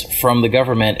this from the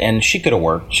government, and she could have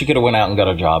worked. She could have went out and got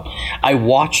a job. I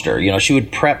watched her. She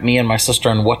would prep me and my sister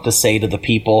on what to say to the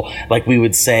people. Like, we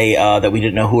would say that we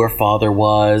didn't know who her father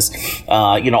was.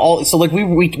 So like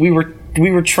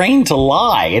we were trained to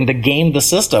lie and to game the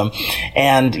system.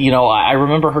 And, I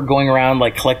remember her going around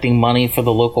like collecting money for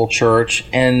the local church,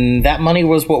 and that money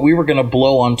was what we were going to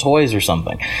blow on toys or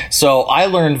something. So I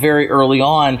learned very early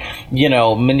on,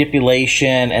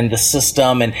 manipulation and the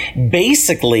system. And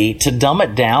basically, to dumb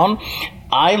it down,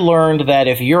 I learned that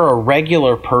if you're a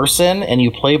regular person and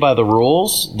you play by the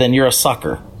rules, then you're a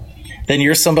sucker. Then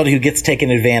you're somebody who gets taken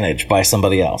advantage by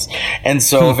somebody else. And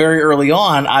so very early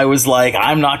on, I was like,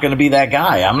 I'm not going to be that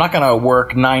guy. I'm not going to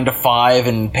work 9 to 5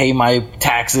 and pay my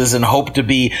taxes and hope to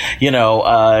be,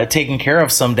 taken care of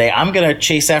someday. I'm going to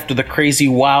chase after the crazy,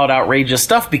 wild, outrageous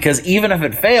stuff, because even if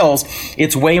it fails,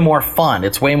 it's way more fun.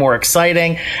 It's way more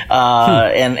exciting.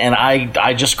 And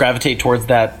I just gravitate towards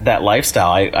that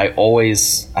lifestyle. I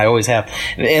always have.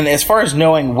 And as far as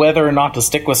knowing whether or not to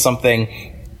stick with something,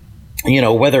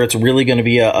 whether it's really going to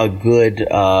be a good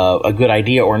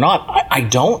idea or not, I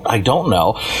don't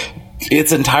know.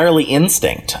 It's entirely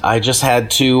instinct. I just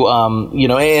had to,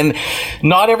 and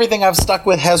not everything I've stuck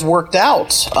with has worked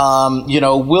out.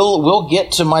 We'll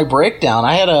get to my breakdown.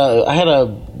 I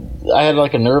had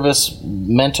like a nervous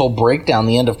mental breakdown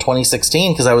the end of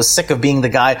 2016 because I was sick of being the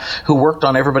guy who worked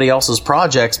on everybody else's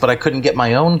projects, but I couldn't get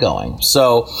my own going.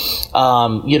 So,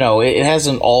 it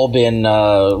hasn't all been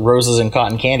roses and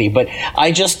cotton candy, but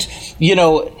I just, have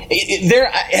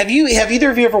either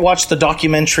of you ever watched the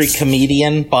documentary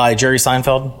Comedian by Jerry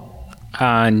Seinfeld?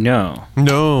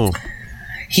 No.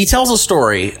 He tells a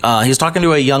story. He's talking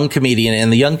to a young comedian,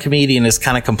 and the young comedian is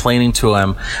kind of complaining to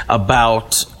him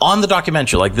about, on the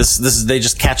documentary, like this they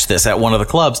just catch this at one of the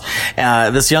clubs.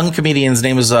 This young comedian's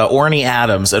name is Orny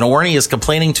Adams, and Orny is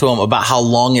complaining to him about how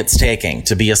long it's taking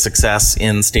to be a success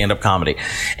in stand-up comedy.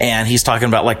 And he's talking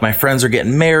about, like, my friends are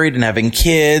getting married and having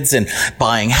kids and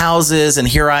buying houses, and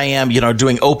here I am,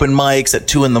 doing open mics at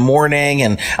 2 a.m,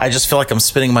 and I just feel like I'm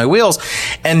spinning my wheels.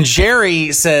 And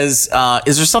Jerry says,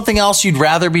 is there something else you'd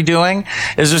rather be doing?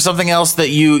 Is there something else that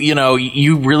you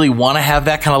really want to have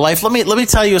that kind of life? Let me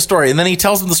tell you a story. And then he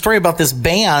tells them the story about this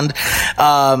band,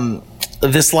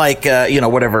 this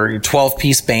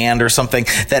 12-piece band or something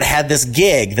that had this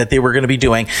gig that they were going to be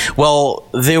doing. Well,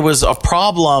 there was a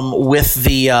problem with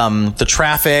the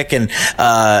traffic, and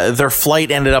their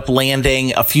flight ended up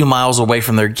landing a few miles away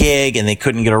from their gig, and they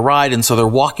couldn't get a ride. And so they're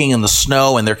walking in the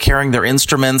snow, and they're carrying their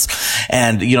instruments,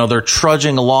 and they're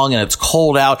trudging along, and it's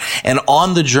cold out. And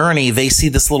on the journey, they see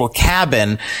this little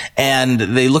cabin, and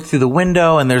they look through the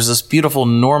window, and there's this beautiful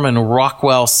Norman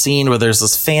Rockwell scene where there's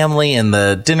this family, and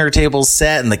the dinner table's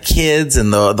set, and the kids,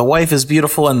 and the wife is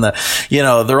beautiful, and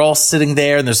they're all sitting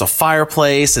there, and there's a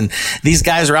fireplace, and these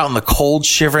guys are out in the cold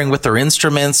shivering with their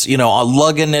instruments,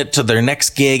 lugging it to their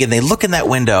next gig. And they look in that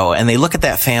window, and they look at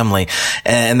that family,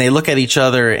 and they look at each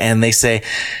other, and they say,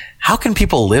 how can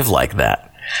people live like that?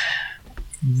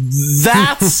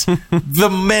 That's the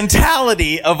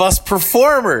mentality of us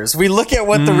performers. We look at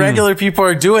what the regular people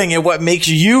are doing and what makes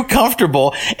you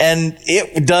comfortable, and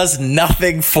it does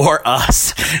nothing for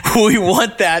us. We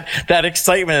want that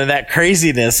excitement and that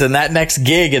craziness and that next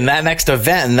gig and that next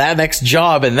event and that next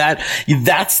job, and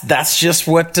that's just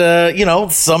what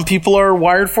some people are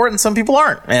wired for it and some people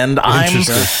aren't. And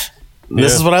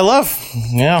this is what I love.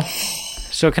 Yeah.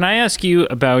 So can I ask you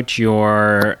about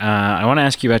your I want to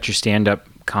ask you about your stand-up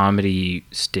comedy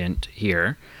stint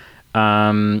here.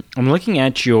 I'm looking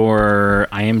at your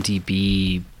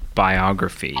IMDb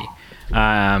biography,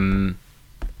 and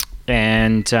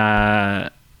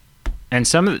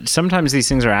sometimes these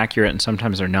things are accurate and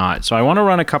sometimes they're not. So I want to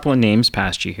run a couple of names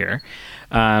past you here.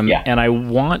 And I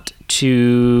want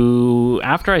to,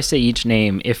 after I say each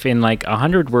name, if in like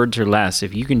 100 words or less,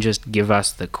 if you can just give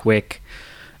us the quick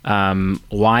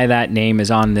why that name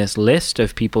is on this list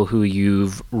of people who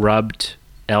you've rubbed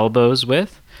elbows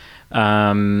with,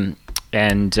 why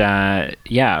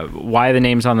the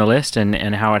name's on the list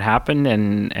and how it happened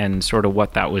and sort of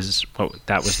what that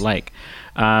was like.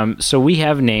 So we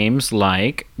have names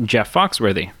like Jeff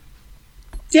Foxworthy.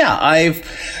 Yeah,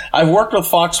 I've worked with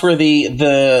Foxworthy.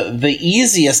 The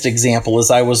easiest example is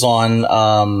I was on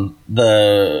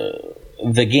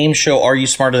the game show Are You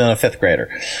Smarter Than a Fifth Grader?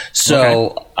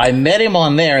 So I met him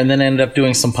on there and then ended up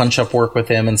doing some punch-up work with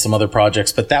him and some other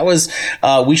projects. But that was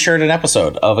we shared an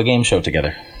episode of a game show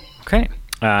together. Okay.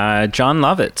 John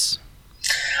Lovitz.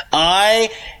 I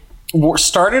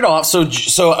started off, so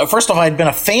first off, I'd been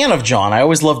a fan of John. I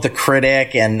always loved The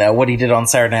Critic and what he did on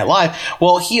Saturday Night Live.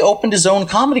 Well, he opened his own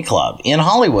comedy club in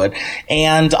Hollywood,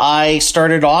 and I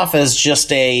started off as just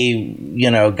a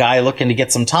guy looking to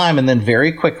get some time, and then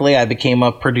very quickly I became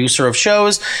a producer of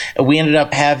shows. We ended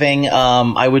up having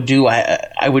I would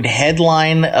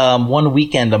headline 1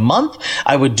 weekend a month.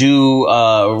 I would do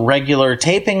regular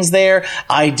tapings there.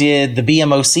 I did the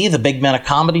BMOC, the Big Men of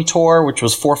Comedy Tour, which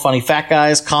was 4 funny fat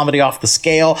guys, comedy off the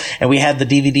scale, and we had the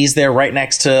DVDs there right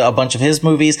next to a bunch of his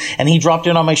movies, and he dropped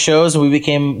in on my shows and we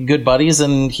became good buddies,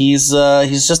 and he's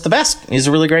just the best. He's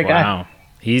a really great guy. Wow.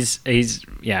 He's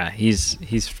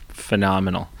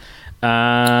phenomenal.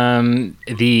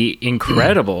 The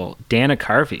incredible Dana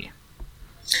Carvey.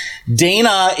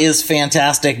 Dana is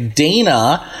fantastic.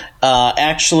 Dana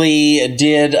actually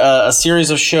did a series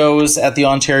of shows at the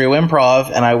Ontario Improv,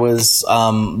 and I was,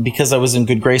 because I was in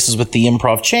good graces with the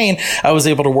improv chain, I was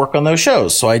able to work on those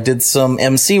shows. So I did some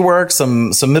MC work,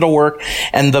 some middle work,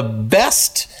 and the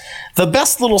best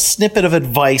little snippet of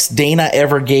advice Dana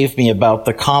ever gave me about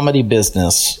the comedy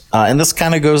business, and this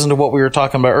kind of goes into what we were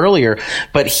talking about earlier,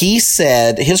 but he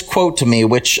said, his quote to me,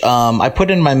 which I put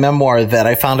in my memoir that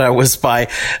I found out was by,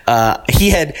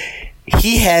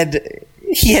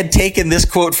 he had taken this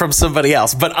quote from somebody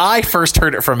else, but I first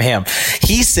heard it from him.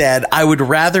 He said, "I would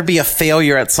rather be a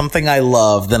failure at something I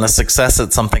love than a success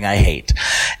at something I hate."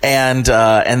 And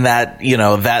that,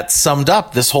 that summed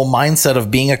up this whole mindset of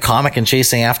being a comic and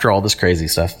chasing after all this crazy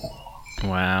stuff.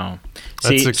 Wow.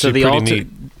 That's actually pretty neat.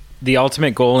 The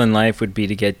ultimate goal in life would be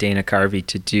to get Dana Carvey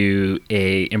to do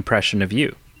a impression of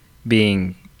you,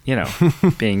 being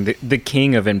the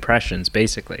king of impressions,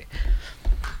 basically.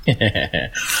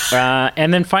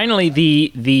 And then finally,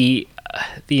 the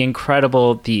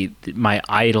incredible, my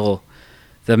idol,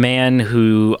 the man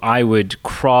who I would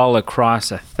crawl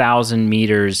across 1,000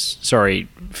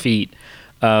 feet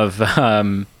of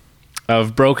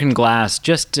broken glass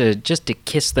just to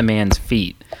kiss the man's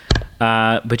feet.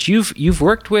 But you've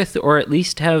worked with, or at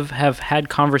least have had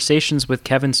conversations with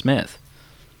Kevin Smith.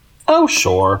 Oh,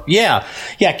 sure. Yeah.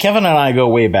 Kevin and I go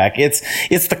way back. It's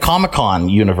the Comic-Con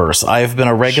universe. I've been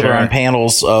a regular on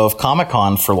panels of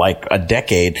Comic-Con for like a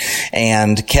decade,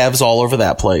 and Kev's all over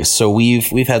that place. So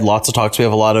we've had lots of talks. We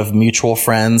have a lot of mutual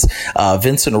friends.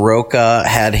 Vincent Roca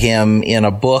had him in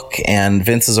a book, and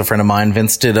Vince is a friend of mine.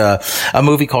 Vince did a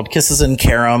movie called Kisses and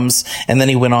Caroms, and then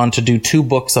he went on to do 2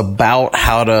 books about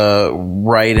how to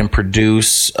write and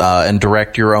produce and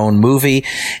direct your own movie.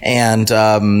 And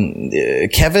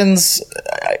Kevin's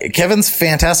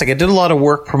fantastic. I did a lot of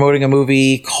work promoting a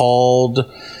movie called,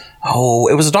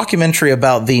 it was a documentary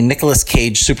about the Nicolas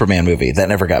Cage Superman movie that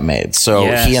never got made. So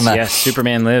yes,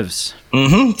 Superman Lives.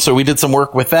 Mm-hmm. So we did some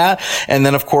work with that. And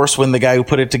then, of course, when the guy who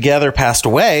put it together passed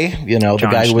away, the John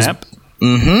guy who was,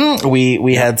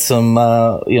 we had some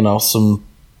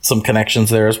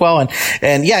connections there as well.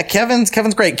 And yeah, Kevin's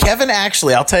great. Kevin,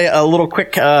 actually, I'll tell you a little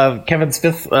quick, Kevin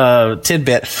Smith,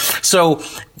 tidbit. So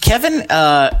Kevin,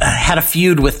 had a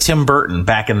feud with Tim Burton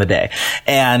back in the day,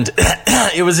 and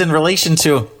it was in relation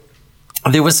to,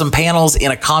 there was some panels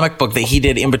in a comic book that he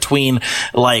did in between,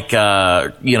 like,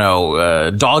 Dogma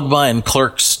and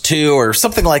Clerks 2 or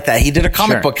something like that. He did a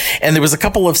comic book, and there was a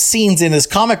couple of scenes in his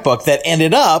comic book that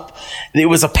ended up, it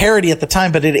was a parody at the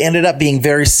time, but it ended up being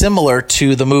very similar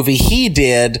to the movie he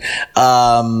did,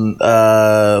 Planet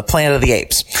of the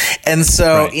Apes. And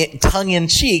so, tongue in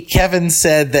cheek, Kevin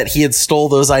said that he had stole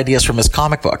those ideas from his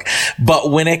comic book.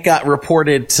 But when it got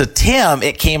reported to Tim,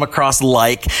 it came across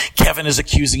like Kevin is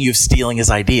accusing you of stealing his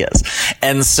ideas.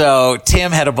 And so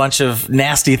Tim had a bunch of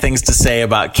nasty things to say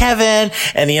about Kevin,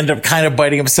 and he ended up kind of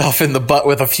biting himself himself in the butt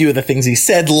with a few of the things he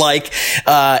said, like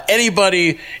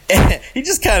anybody. He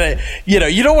just kind of, you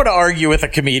don't want to argue with a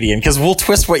comedian because we'll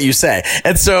twist what you say.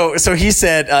 And so he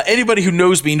said, anybody who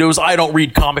knows me knows I don't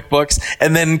read comic books.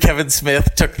 And then Kevin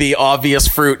Smith took the obvious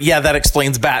fruit. Yeah, that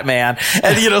explains Batman.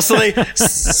 And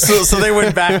so they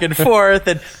went back and forth.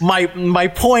 And my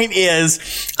point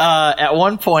is, at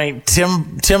one point,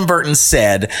 Tim Burton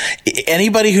said,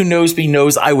 anybody who knows me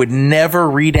knows I would never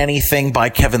read anything by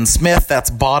Kevin Smith. That's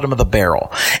bottom of the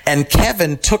barrel. And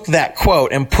Kevin took that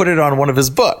quote and put it on one of his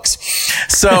books.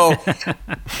 So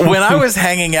when I was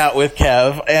hanging out with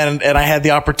Kev and I had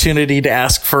the opportunity to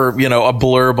ask for, a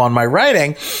blurb on my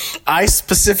writing, I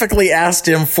specifically asked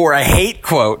him for a hate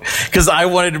quote because I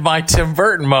wanted my Tim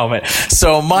Burton moment.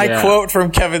 So my quote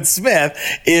from Kevin Smith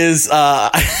is,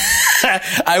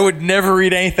 I would never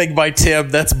read anything by Tim.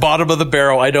 That's bottom of the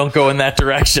barrel. I don't go in that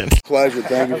direction. Pleasure.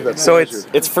 Thank you for that. So it's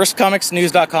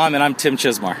firstcomicsnews.com, and I'm Tim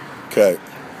Chizmar. Okay.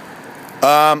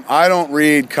 I don't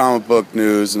read comic book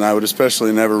news, and I would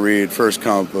especially never read First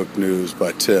Comic Book News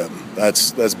by Tim.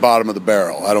 That's bottom of the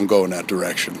barrel. I don't go in that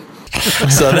direction.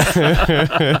 So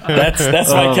that's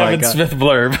my Kevin Smith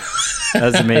blurb.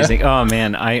 That's amazing. Oh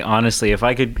man, I honestly, if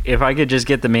I could just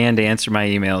get the man to answer my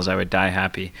emails, I would die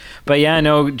happy. But yeah,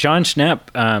 no, John Schnepp,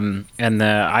 and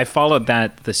I followed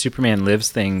the Superman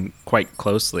Lives thing quite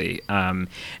closely, and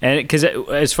because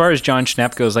as far as John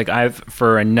Schnepp goes, like I've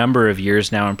for a number of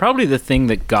years now, and probably the thing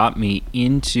that got me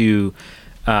into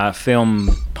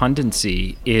film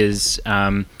pundency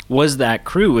was the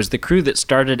crew that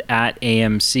started at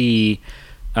AMC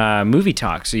Movie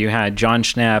Talk. So you had John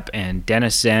Schnepp and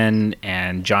Dennis Zen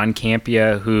and John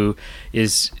Campia, who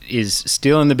is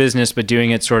still in the business but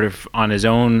doing it sort of on his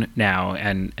own now,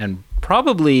 and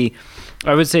probably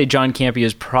I would say John Campia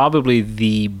is probably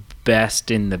the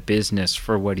best in the business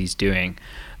for what he's doing.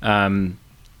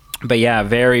 But yeah,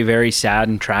 very, very sad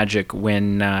and tragic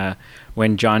when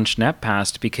John Schnepp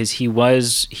passed, because he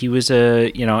was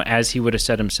a, as he would have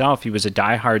said himself, he was a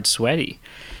diehard sweaty.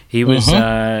 He was,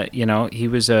 he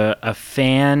was a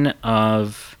fan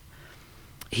of,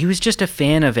 he was just a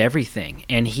fan of everything.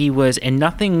 And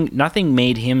nothing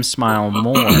made him smile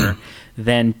more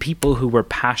than people who were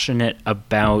passionate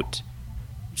about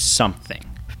something.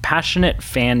 Passionate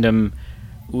fandom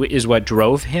is what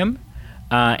drove him.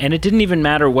 And it didn't even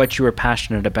matter what you were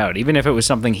passionate about, even if it was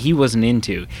something he wasn't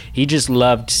into. He just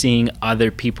loved seeing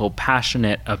other people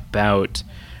passionate about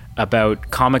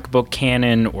comic book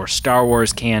canon or Star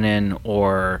Wars canon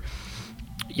or,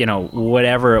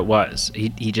 whatever it was.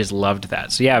 He just loved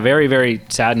that. So yeah, very, very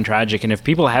sad and tragic. And if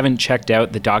people haven't checked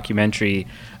out the documentary,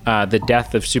 The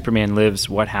Death of Superman Lives,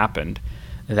 What Happened,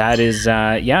 that is,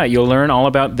 you'll learn all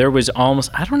about, there was almost,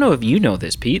 I don't know if you know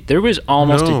this, Pete, there was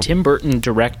almost a Tim Burton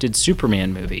directed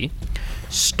Superman movie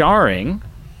starring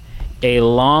a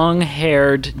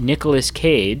long-haired Nicolas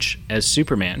Cage as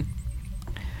Superman.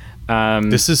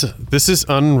 This is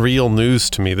unreal news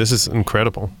to me. This is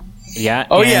incredible. Yeah.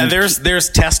 Oh yeah, there's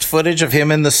test footage of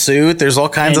him in the suit. There's all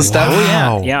kinds of stuff.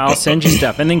 Wow. Yeah, I'll send you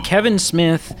stuff. And then Kevin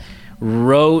Smith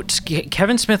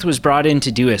was brought in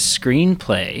to do a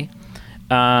screenplay.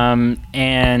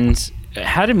 And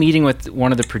had a meeting with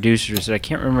one of the producers. I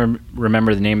can't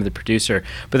remember the name of the producer,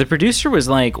 but the producer was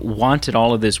wanted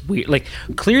all of this weird,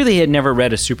 clearly had never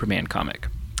read a Superman comic,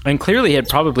 and clearly had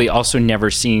probably also never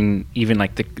seen even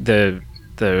the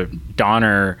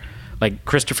Donner,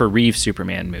 Christopher Reeve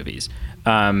Superman movies,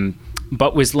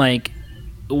 but was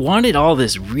wanted all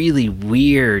this really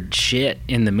weird shit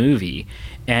in the movie.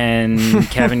 And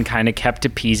Kevin kind of kept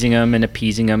appeasing him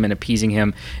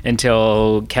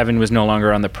until Kevin was no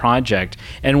longer on the project.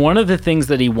 And one of the things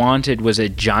that he wanted was he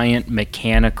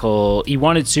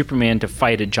wanted Superman to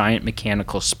fight a giant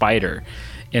mechanical spider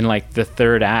in the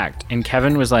third act. And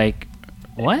Kevin was like,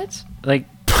 what?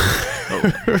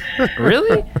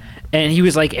 Really? And he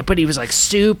was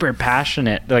super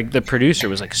passionate. The producer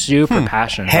was super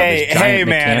passionate. Hey,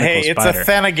 man, it's a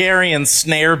Thanagarian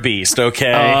snare beast,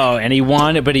 okay? Oh, and he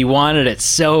wanted it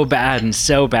so bad and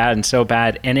so bad and so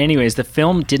bad. And anyways, the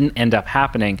film didn't end up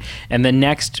happening. And the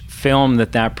next film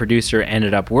that producer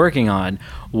ended up working on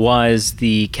was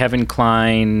the Kevin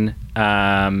Kline,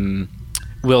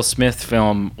 Will Smith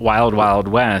film Wild Wild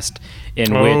West,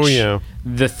 in which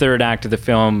the third act of the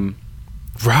film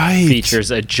features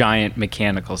a giant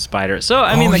mechanical spider. So,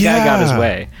 I mean, the guy got his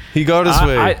way. He got his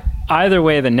way. Either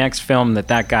way, the next film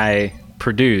that guy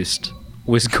produced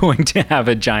was going to have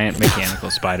a giant mechanical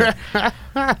spider.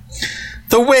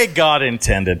 The way God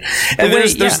intended. And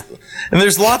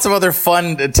there's lots of other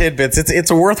fun tidbits. It's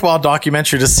a worthwhile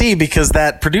documentary to see because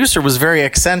that producer was very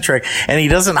eccentric and he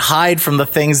doesn't hide from the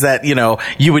things that,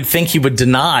 you would think he would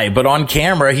deny. But on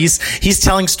camera, he's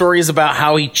telling stories about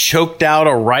how he choked out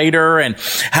a writer and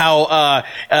how,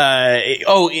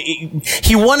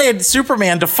 he wanted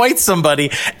Superman to fight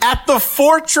somebody at the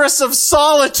Fortress of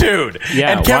Solitude.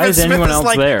 Yeah, and Kevin why is Smith anyone is else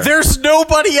like, there? there's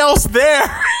nobody else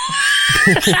there.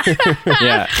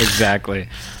 Yeah, exactly.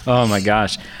 Oh my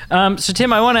gosh. So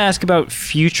Tim, I want to ask about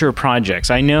future projects.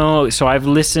 I know, so I've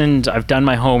done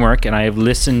my homework and I have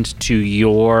listened to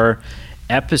your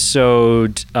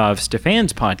episode of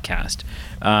Stefan's podcast,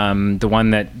 the one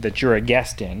that you're a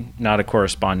guest in, not a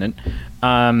correspondent.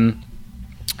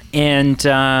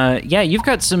 You've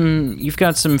got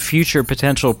some future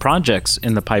potential projects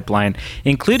in the pipeline,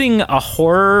 including a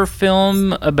horror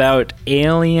film about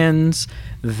aliens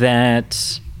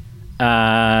that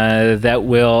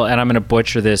will, and I'm going to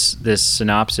butcher this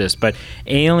synopsis, but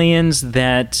aliens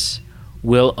that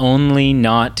will only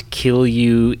not kill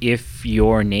you if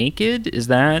you're naked.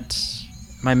 Am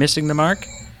I missing the mark?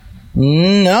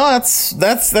 No, that's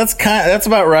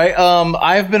about right.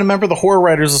 I've been a member of the Horror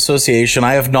Writers Association.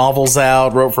 I have novels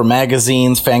out, wrote for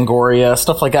magazines, Fangoria,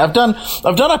 stuff like that. I've done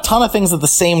a ton of things at the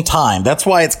same time. That's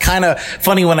why it's kind of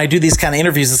funny when I do these kind of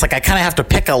interviews. It's like I kind of have to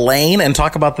pick a lane and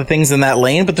talk about the things in that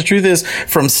lane. But the truth is,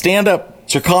 from stand-up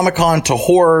to Comic-Con to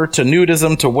horror to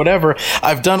nudism to whatever,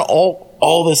 I've done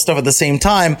all this stuff at the same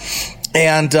time.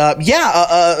 And I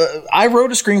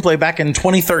wrote a screenplay back in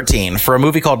 2013 for a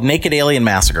movie called Naked Alien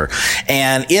Massacre,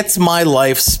 and it's my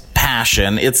life's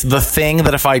passion. It's the thing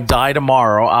that if I die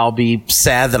tomorrow, I'll be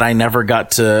sad that I never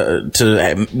got to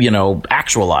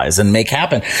actualize and make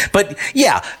happen. But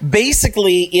yeah,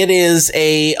 basically, it is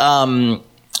a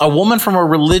woman from a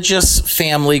religious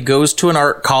family goes to an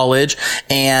art college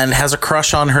and has a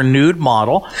crush on her nude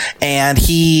model. And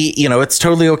it's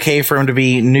totally okay for him to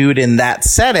be nude in that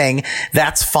setting.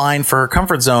 That's fine for her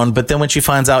comfort zone. But then when she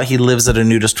finds out he lives at a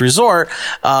nudist resort,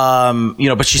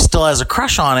 but she still has a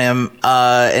crush on him,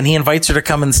 and he invites her to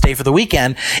come and stay for the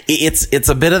weekend. It's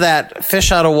a bit of that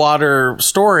fish out of water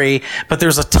story, but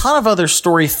there's a ton of other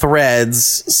story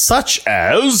threads, such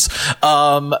as,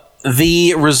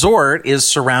 the resort is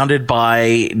surrounded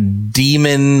by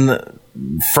demon,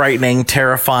 frightening,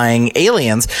 terrifying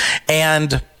aliens,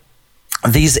 and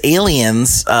these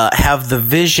aliens have the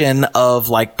vision of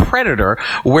like Predator,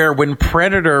 where when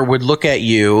Predator would look at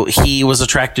you, he was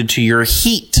attracted to your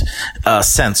heat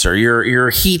sensor, your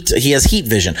heat. He has heat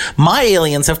vision. My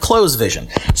aliens have closed vision,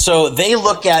 so they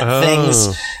look at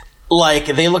things. Like,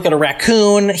 they look at a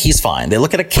raccoon, he's fine. They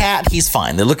look at a cat, he's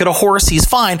fine. They look at a horse, he's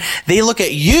fine. They look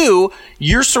at you,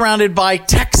 you're surrounded by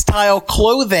textile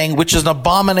clothing, which is an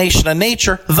abomination of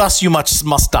nature, thus you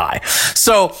must die.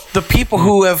 So the people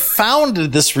who have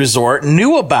founded this resort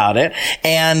knew about it,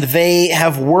 and they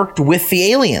have worked with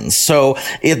the aliens. So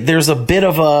there's a bit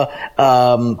of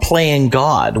a playing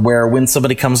God, where when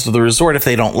somebody comes to the resort, if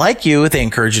they don't like you, they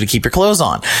encourage you to keep your clothes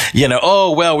on. We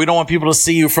don't want people to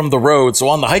see you from the road, so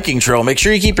on the hiking trail, make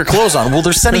sure you keep your clothes on. Well,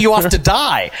 they're sending you off to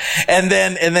die. And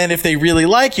then if they really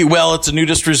like you, well, it's a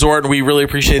nudist resort and we really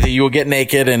appreciate that you will get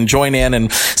naked and join in.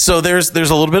 And so there's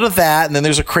a little bit of that. And then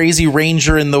there's a crazy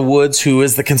ranger in the woods who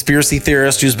is the conspiracy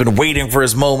theorist who's been waiting for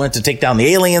his moment to take down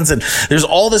the aliens. And there's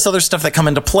all this other stuff that come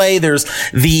into play. There's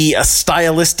the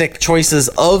stylistic choices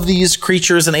of these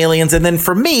creatures and aliens. And then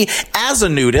for me, as a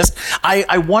nudist,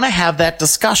 I want to have that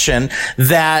discussion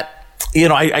that,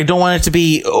 I don't want it to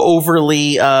be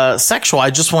overly sexual. I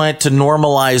just want it to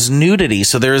normalize nudity.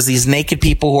 So there's these naked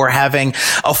people who are having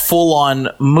a full-on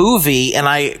movie, and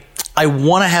I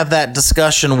want to have that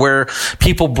discussion where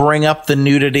people bring up the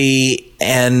nudity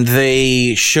and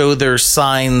they show their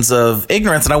signs of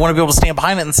ignorance, and I want to be able to stand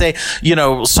behind it and say,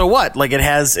 so what? Like, it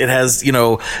has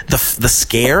the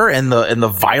scare and the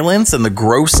violence and the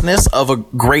grossness of a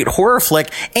great horror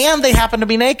flick, and they happen to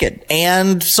be naked,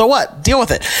 and so what? Deal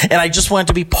with it. And I just want it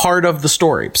to be part of the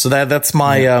story. So that's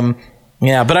my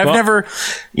but I've never,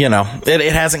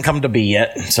 it hasn't come to be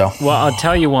yet. So, well, I'll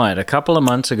tell you what. A couple of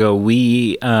months ago,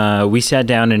 we sat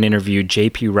down and interviewed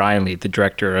J.P. Riley, the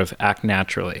director of Act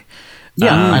Naturally.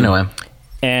 Yeah, I know him.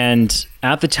 And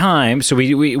at the time, so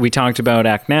we talked about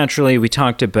Act Naturally. We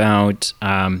talked about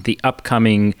the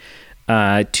upcoming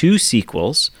 2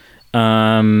 sequels.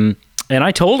 And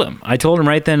I told him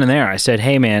right then and there. I said,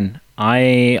 "Hey, man,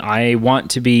 I want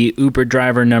to be Uber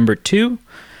driver number 2.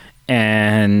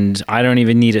 And I don't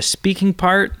even need a speaking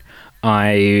part.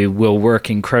 I will work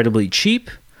incredibly cheap.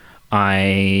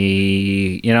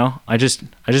 I just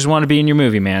want to be in your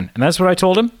movie, man." And that's what I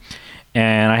told him.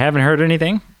 and I haven't heard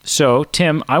anything. So,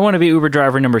 Tim, I want to be Uber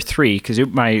driver number 3 because you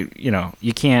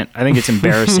can't. I think it's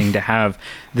embarrassing to have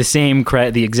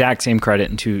the exact same credit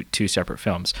in two separate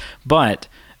films. But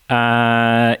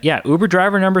Uber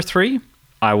driver number 3.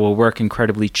 I will work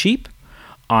incredibly cheap.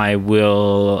 I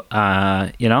will,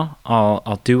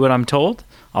 I'll do what I'm told.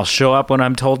 I'll show up when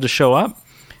I'm told to show up,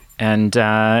 and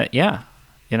I'm.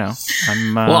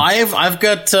 Well, I've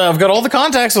got all the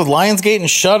contacts with Lionsgate and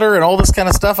Shudder and all this kind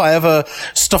of stuff. I have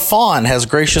Stefan has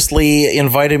graciously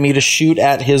invited me to shoot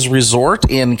at his resort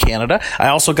in Canada. I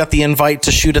also got the invite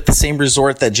to shoot at the same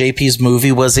resort that JP's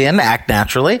movie was in, Act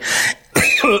Naturally.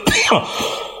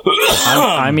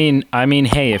 I mean,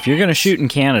 hey, if you're gonna shoot in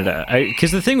Canada,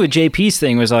 because the thing with JP's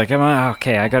thing was like,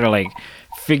 okay, I gotta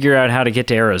figure out how to get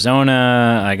to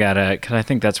Arizona. Because I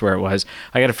think that's where it was.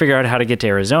 I gotta figure out how to get to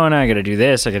Arizona. I gotta do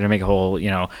this. I gotta make a whole,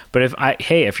 But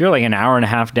if you're like an hour and a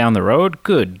half down the road,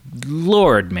 good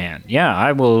Lord, man, yeah,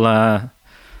 I will. Let's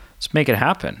make it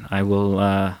happen. I will.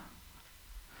 I'll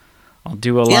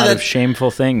do a lot of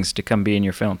shameful things to come be in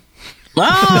your film.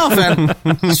 Oh,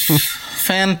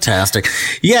 fantastic!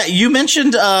 Yeah, you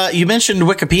mentioned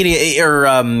Wikipedia or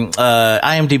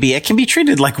IMDb. It can be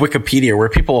treated like Wikipedia, where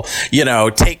people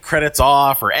take credits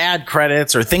off or add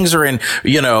credits, or things are in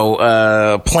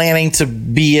planning to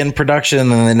be in production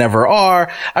and they never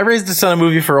are. I raised this on a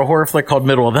movie for a horror flick called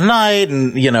Middle of the Night,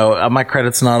 and my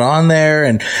credit's not on there.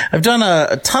 And I've done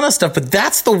a ton of stuff, but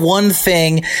that's the one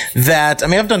thing that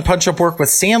I've done punch up work with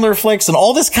Sandler flicks and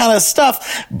all this kind of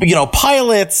stuff.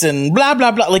 Pilots and blah, blah,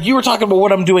 blah. Like you were talking about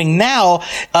what I'm doing now,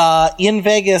 in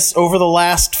Vegas over the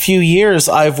last few years,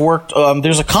 I've worked,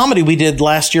 there's a comedy we did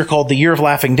last year called The Year of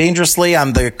Laughing Dangerously.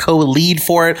 I'm the co-lead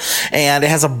for it. And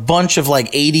it has a bunch of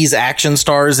 80s action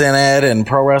stars in it and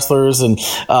pro wrestlers and,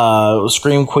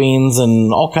 scream queens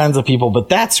and all kinds of people. But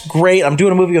that's great. I'm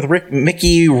doing a movie with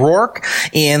Mickey Rourke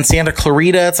in Santa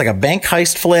Clarita. It's like a bank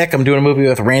heist flick. I'm doing a movie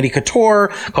with Randy Couture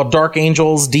called Dark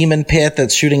Angels Demon Pit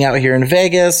that's shooting out here in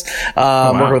Vegas.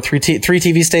 Working with three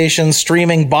TV stations,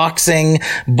 streaming, boxing,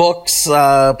 books,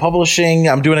 publishing.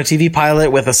 I'm doing a TV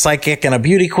pilot with a psychic and a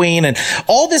beauty queen and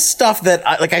all this stuff that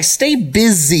I stay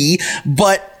busy,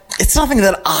 but it's something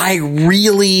that I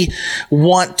really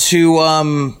want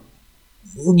to,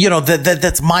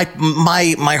 that's my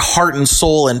heart and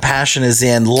soul and passion is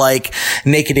in, like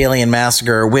Naked Alien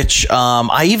Massacre, which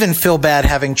I even feel bad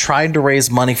having tried to raise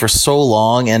money for so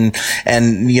long and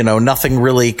nothing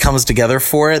really comes together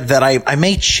for it, that I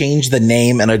may change the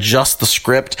name and adjust the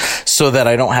script so that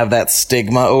I don't have that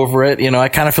stigma over it. I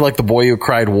kind of feel like The Boy Who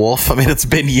Cried Wolf. It's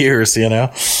been years,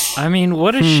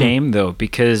 what a shame though,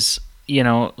 because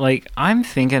I'm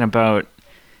thinking about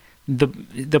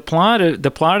the plot of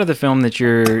the film that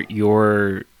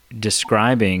you're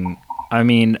describing.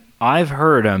 I've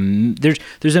heard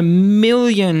there's a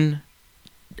million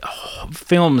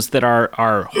films that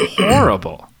are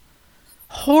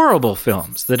horrible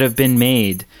films that have been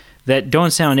made that don't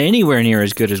sound anywhere near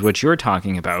as good as what you're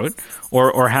talking about,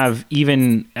 or have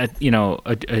even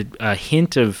a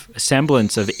hint of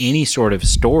semblance of any sort of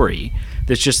story.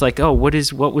 That's just like, what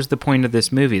was the point of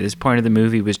this movie? This point of the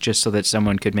movie was just so that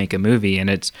someone could make a movie, and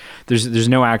there's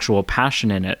no actual passion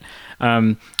in it.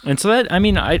 And so that,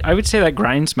 I would say that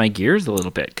grinds my gears a little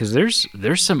bit, because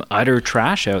there's some utter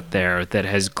trash out there that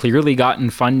has clearly gotten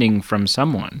funding from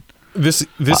someone.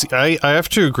 I have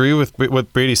to agree with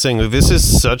what Brady's saying. This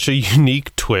is such a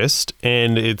unique twist,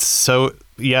 and it's so,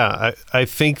 I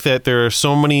think that there are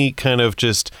so many kind of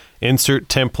just insert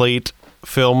template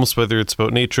films, whether it's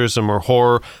about naturism or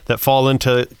horror, that fall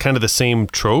into kind of the same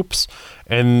tropes.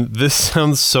 And this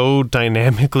sounds so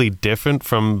dynamically different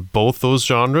from both those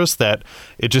genres that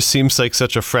it just seems like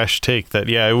such a fresh take that,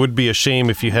 it would be a shame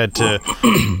if you had to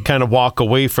kind of walk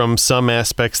away from some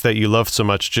aspects that you love so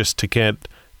much just to get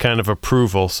kind of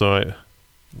approval. So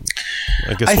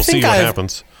I guess we'll see what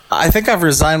happens. I think I've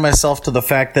resigned myself to the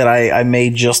fact that I may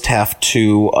just have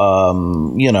to,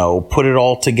 put it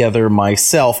all together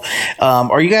myself.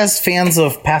 Are you guys fans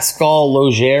of Pascal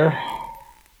Laugier?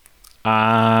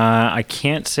 I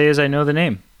can't say as I know the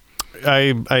name.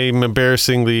 I'm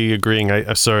embarrassingly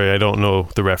agreeing. Sorry, I don't know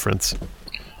the reference.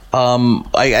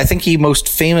 I think he most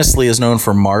famously is known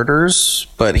for Martyrs,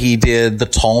 but he did The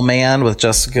Tall Man with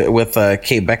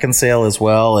Kate Beckinsale as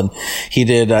well, and he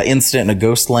did Incident in a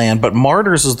Ghost Land. But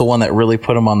Martyrs is the one that really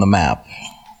put him on the map.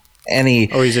 And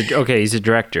he's a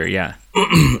director, yeah.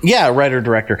 Yeah, writer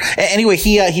director. Anyway,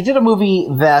 he did a movie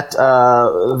that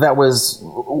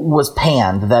was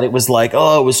panned. That it was like,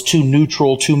 oh, it was too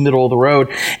neutral, too middle of the road.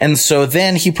 And so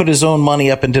then he put his own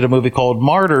money up and did a movie called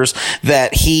Martyrs.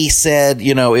 That he said,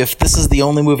 if this is the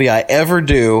only movie I ever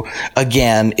do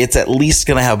again, it's at least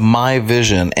going to have my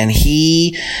vision. And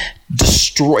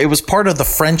it was part of the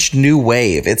French New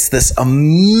Wave. It's this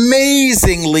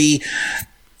amazingly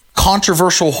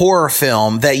controversial horror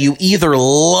film that you either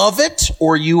love it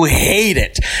or you hate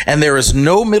it, and there is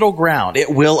no middle ground. It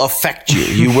will affect you.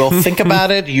 You will think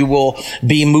about it. You will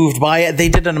be moved by it. They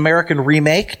did an American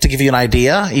remake, to give you an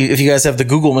idea. If you guys have the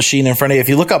Google machine in front of you, if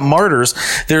you look up Martyrs,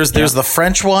 there's the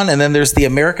French one, and then there's the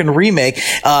American remake.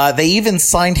 They even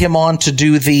signed him on to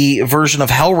do the version of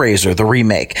Hellraiser, the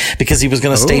remake, because he was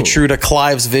going to stay true to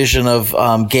Clive's vision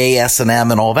of gay S&M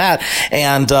and all that,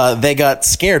 and they got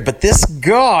scared. But this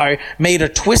guy made a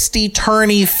twisty,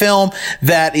 turny film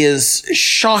that is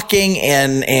shocking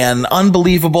and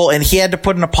unbelievable, and he had to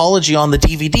put an apology on the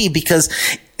DVD because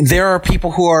there are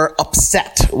people who are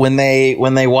upset when they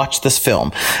watch this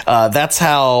film. That's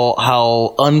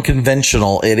how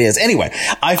unconventional it is. Anyway,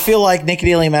 I feel like Naked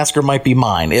Alien Massacre might be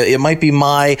mine. It might be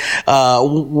my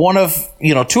one of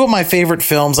two of my favorite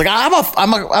films. Like I'm a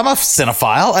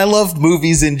cinephile. I love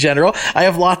movies in general. I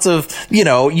have lots of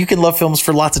you can love films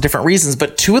for lots of different reasons,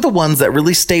 but two of the ones that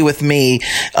really stay with me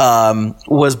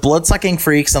was Bloodsucking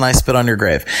Freaks and I Spit on Your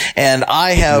Grave. And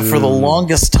I have for the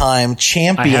longest time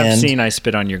championed. I have seen I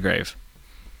Spit on Your Grave.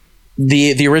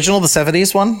 The original, the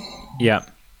 70s one? Yeah.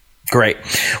 Great.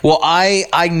 Well,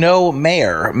 I know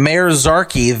Mayer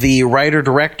Zarki, the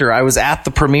writer-director. I was at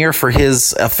the premiere for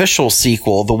his official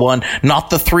sequel, the one, not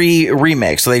the 3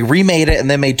 remakes. So they remade it and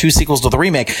then made 2 sequels to the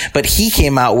remake. But he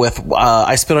came out with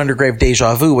I Spit on Your Grave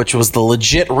Deja Vu, which was the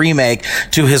legit remake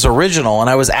to his original. And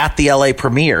I was at the LA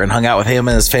premiere and hung out with him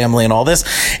and his family and all this.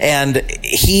 And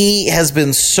he has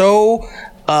been so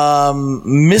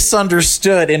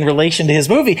misunderstood in relation to his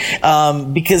movie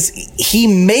because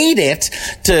he made it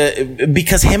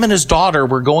because him and his daughter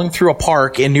were going through a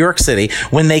park in New York City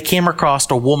when they came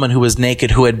across a woman who was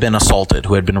naked, who had been assaulted,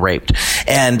 who had been raped,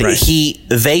 and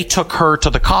they took her to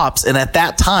the cops. And at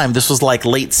that time, this was like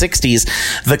late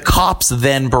 60s, the cops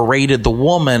then berated the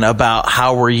woman about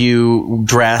how were you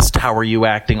dressed, how were you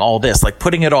acting, all this, like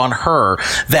putting it on her.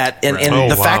 That and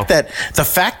the fact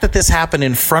that this happened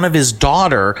in front of his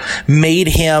daughter affected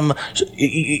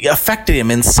him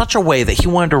in such a way that he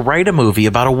wanted to write a movie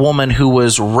about a woman who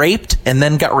was raped and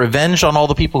then got revenge on all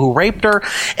the people who raped her.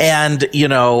 And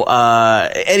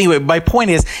anyway, my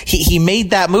point is he made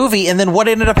that movie, and then what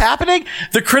ended up happening?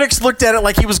 The critics looked at it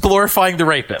like he was glorifying the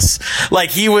rapists,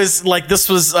 like he was like this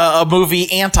was a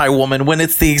movie anti-woman, when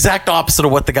it's the exact opposite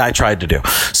of what the guy tried to do.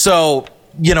 So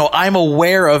I'm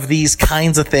aware of these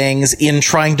kinds of things in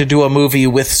trying to do a movie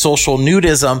with social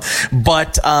nudism,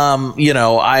 but,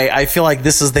 I feel like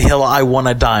this is the hill I want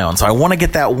to die on. So I want to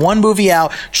get that one movie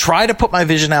out, try to put my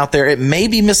vision out there. It may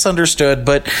be misunderstood,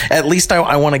 but at least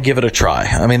I want to give it a try.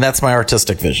 I mean, that's my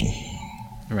artistic vision.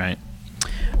 Right.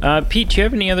 Pete, do you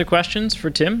have any other questions for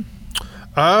Tim?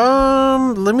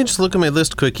 Let me just look at my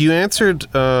list quick. You answered,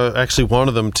 actually one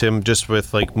of them, Tim, just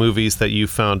with like movies that you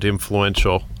found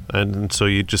influential. And so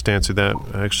you just answered that.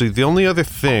 Actually, the only other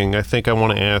thing I think I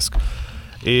want to ask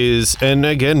is, and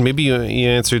again, maybe you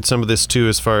answered some of this too,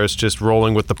 as far as just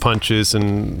rolling with the punches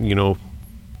and,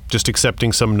 just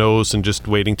accepting some no's and just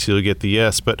waiting till you get the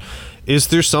yes. But is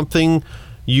there something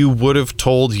you would have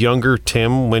told younger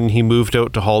Tim when he moved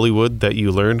out to Hollywood that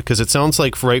you learned? Because it sounds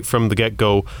like right from the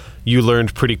get-go, you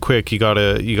learned pretty quick. You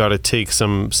gotta take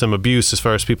some abuse as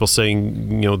far as people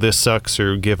saying, this sucks,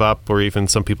 or give up, or even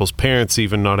some people's parents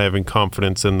even not having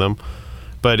confidence in them.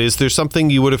 But is there something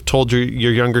you would have told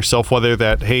your younger self, whether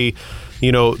that, hey,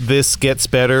 this gets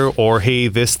better, or hey,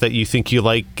 this that you think you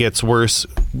like gets worse,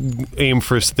 aim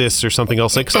for this, or something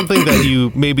else, like something that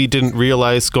you maybe didn't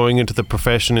realize going into the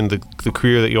profession and the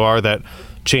career that you are, that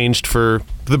changed for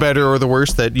the better or the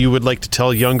worse, that you would like to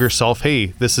tell younger self, hey,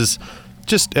 this is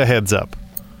just a heads up?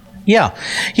 Yeah.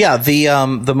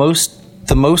 The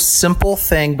most simple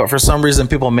thing, but for some reason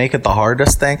people make it the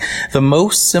hardest thing. The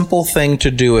most simple thing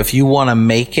to do if you want to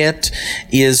make it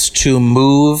is to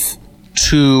move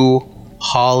to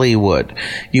Hollywood.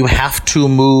 You have to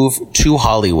move to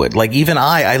Hollywood. Like even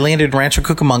I landed in Rancho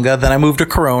Cucamonga, then I moved to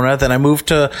Corona, then I moved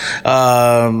to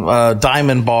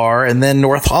Diamond Bar, and then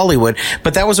North Hollywood.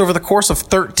 But that was over the course of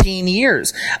 13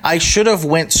 years. I should have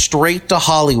went straight to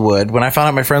Hollywood. When I found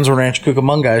out my friends were in Rancho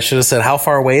Cucamonga, I should have said, how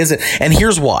far away is it? And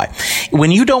here's why.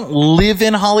 When you don't live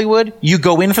in Hollywood, you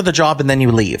go in for the job and then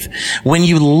you leave. When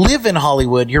you live in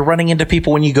Hollywood, you're running into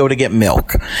people when you go to get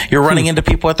milk. You're running into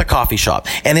people at the coffee shop.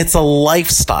 And it's a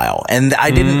lifestyle. And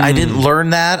I didn't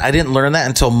learn that. I didn't learn that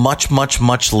until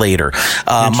much later.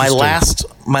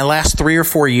 My last 3 or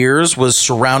 4 years was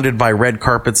surrounded by red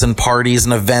carpets and parties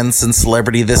and events and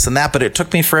celebrity this and that, but it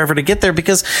took me forever to get there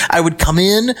because I would come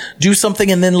in, do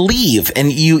something, and then leave.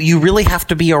 And you really have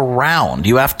to be around.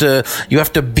 You have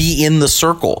to be in the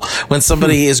circle. When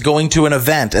somebody is going to an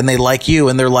event and they like you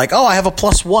and they're like, oh, I have a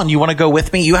 +1. You want to go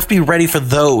with me? You have to be ready for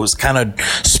those kind of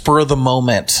spur of the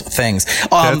moment things.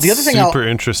 That's the other thing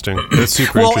interesting. That's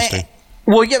super interesting.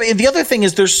 Well, yeah. The other thing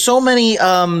is there's so many,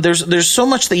 there's so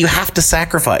much that you have to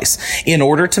sacrifice in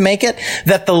order to make it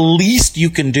that the least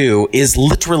you can do is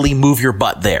literally move your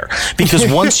butt there.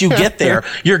 Because once you get there,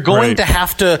 you're going to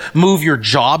have to move your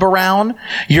job around,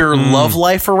 your love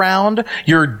life around,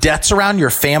 your debts around,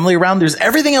 your family around. There's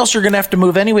everything else you're going to have to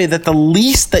move anyway that the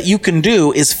least that you can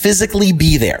do is physically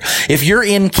be there. If you're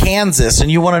in Kansas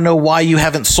and you want to know why you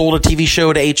haven't sold a TV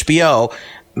show to HBO,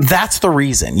 that's the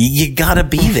reason. You gotta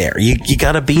be there. You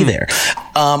gotta be there.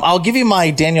 I'll give you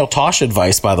my Daniel Tosh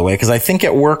advice, by the way, because I think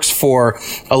it works for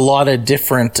a lot of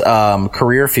different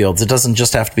career fields. It doesn't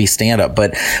just have to be stand-up.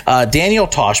 But Daniel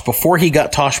Tosh, before he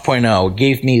got Tosh.0,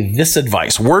 gave me this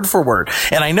advice, word for word.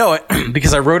 And I know it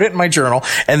because I wrote it in my journal,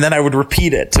 and then I would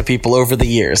repeat it to people over the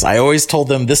years. I always told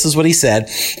them this is what he said,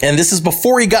 and this is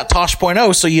before he got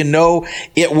Tosh.0, so you know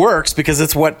it works because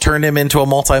it's what turned him into a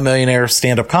multimillionaire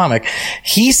stand-up comic.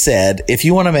 He said, if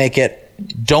you want to make it,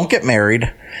 don't get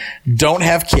married, don't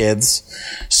have kids,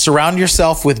 surround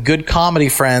yourself with good comedy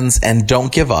friends, and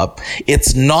don't give up.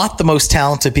 It's not the most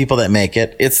talented people that make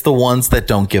it. It's the ones that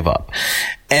don't give up.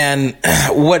 And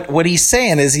what he's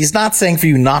saying is he's not saying for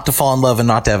you not to fall in love and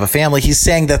not to have a family. He's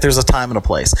saying that there's a time and a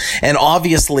place. And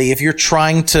obviously, if you're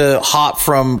trying to hop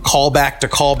from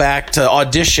callback to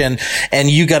audition and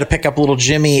you got to pick up little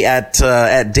Jimmy at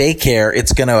daycare,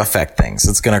 it's going to affect things.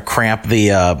 It's going to cramp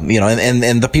the,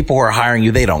 and the people who are hiring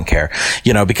you, they don't care,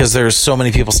 because there's so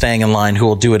many people staying in line who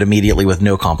will do it immediately with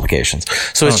no complications.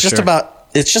 So it's just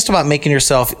about making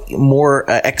yourself more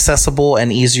accessible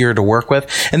and easier to work with.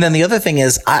 And then the other thing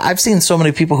is I've seen so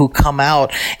many people who come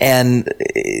out and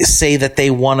say that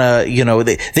they want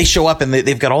to, they show up and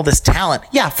they've got all this talent.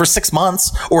 Yeah, for 6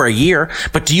 months or a year.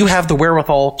 But do you have the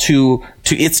wherewithal to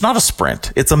it's not a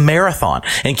sprint, it's a marathon.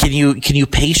 And can you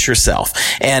pace yourself?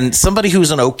 And somebody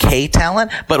who's an okay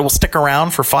talent, but will stick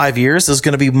around for 5 years is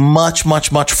going to be much,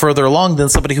 much, much further along than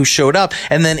somebody who showed up.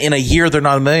 And then in a year, they're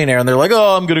not a millionaire and they're like,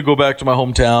 oh, I'm going to go back to my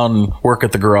hometown and work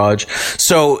at the garage.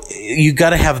 So you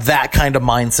got to have that kind of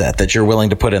mindset that you're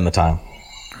willing to put in the time.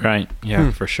 Right.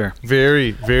 Yeah, for sure.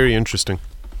 Very, very interesting.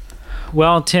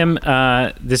 Well, Tim,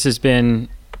 this has been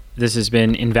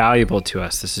invaluable to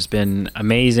us. This has been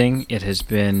amazing. It has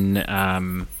been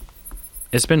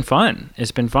it's been fun.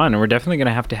 It's been fun, and we're definitely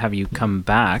going to have you come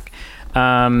back.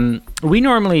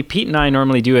 Pete and I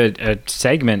normally do a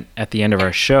segment at the end of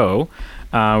our show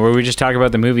where we just talk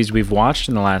about the movies we've watched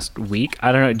in the last week.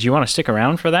 I don't know. Do you want to stick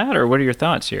around for that, or what are your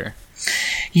thoughts here?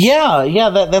 Yeah,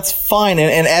 that's fine.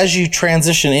 And as you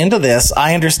transition into this,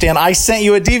 I understand I sent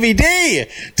you a DVD.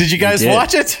 Did you guys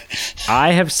watch it?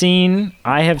 I have seen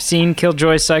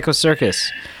Killjoy Psycho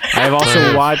Circus. I have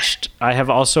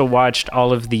also watched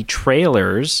all of the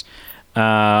trailers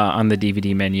on the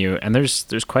DVD menu, and there's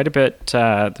quite a bit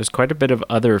of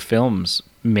other films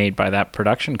made by that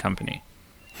production company.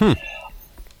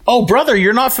 Oh, brother,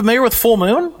 you're not familiar with Full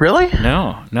Moon? Really?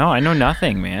 No, I know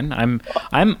nothing, man.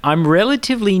 I'm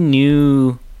relatively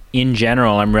new in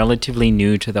general. I'm relatively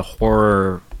new to the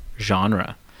horror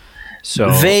genre.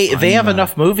 So they have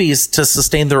enough movies to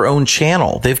sustain their own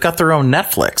channel. They've got their own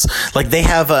Netflix. Like they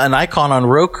have an icon on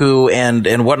Roku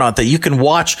and whatnot that you can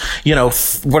watch,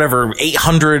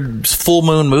 800 Full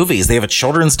Moon movies. They have a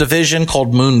children's division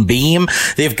called Moonbeam.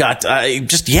 They've got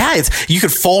you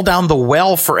could fall down the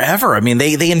well forever. I mean,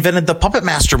 they invented the Puppet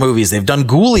Master movies. They've done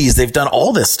Ghoulies. They've done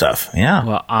all this stuff. Yeah.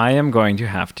 Well, I am going to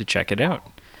have to check it out.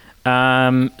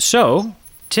 So,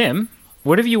 Tim,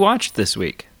 what have you watched this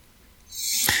week?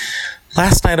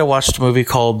 Last night I watched a movie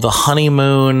called The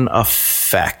Honeymoon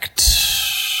Effect,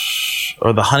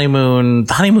 or the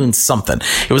honeymoon something.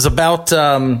 It was about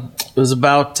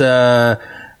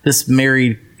this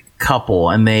married couple,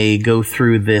 and they go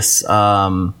through this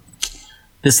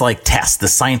like test, the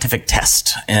scientific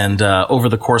test, and over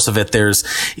the course of it, there's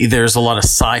a lot of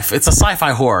it's a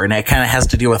sci-fi horror, and it kind of has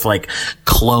to deal with like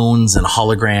clones and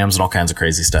holograms and all kinds of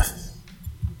crazy stuff.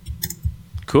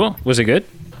 Cool. Was it good?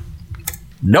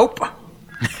 Nope.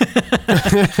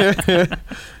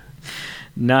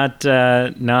 Not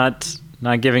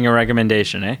giving a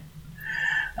recommendation, eh?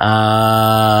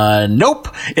 Nope.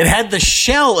 It had the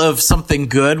shell of something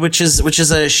good, which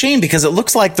is a shame because it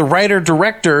looks like the writer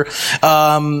director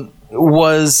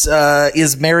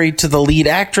is married to the lead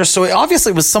actress, so it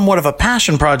obviously was somewhat of a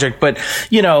passion project. But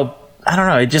I don't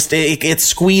know. It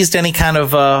squeezed any kind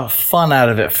of fun out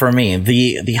of it for me.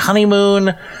 The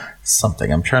honeymoon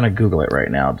something. I'm trying to Google it right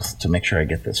now just to make sure I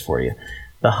get this for you.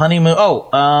 The honeymoon.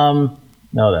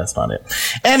 No, that's not it.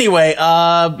 Anyway,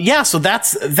 so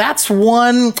that's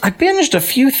one. I binged a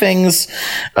few things,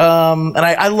 and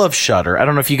I love Shudder. I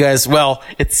don't know if you guys,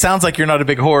 it sounds like you're not a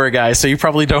big horror guy, so you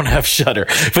probably don't have Shudder.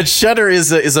 But Shudder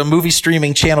is a movie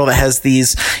streaming channel that has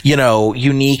these,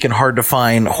 unique and hard to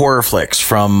find horror flicks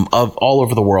from all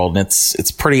over the world, and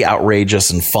it's pretty outrageous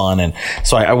and fun. And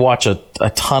so I watch a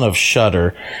ton of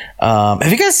Shudder. Have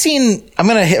you guys seen, I'm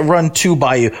going to run two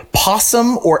by you,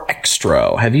 Possum or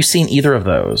Extra? Have you seen either of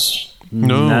those?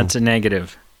 No. That's a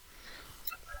negative.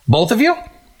 Both of you?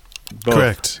 Both.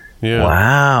 Correct. Yeah.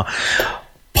 Wow.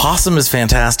 Possum is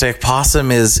fantastic. Possum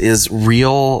is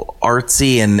real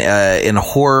artsy and in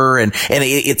horror, and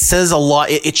it says a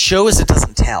lot. It shows, it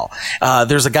doesn't tell.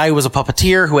 There's a guy who was a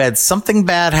puppeteer who had something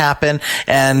bad happen,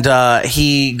 and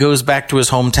he goes back to his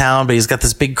hometown, but he's got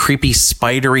this big creepy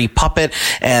spidery puppet,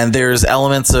 and there's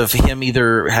elements of him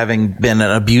either having been an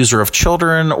abuser of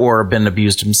children or been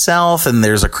abused himself, and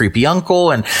there's a creepy uncle,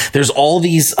 and there's all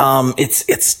these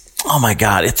oh my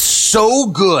God, it's so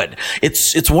good.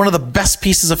 It's one of the best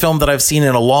pieces of film that I've seen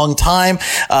in a long time.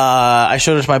 I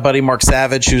showed it to my buddy Mark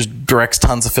Savage, who directs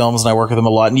tons of films, and I work with him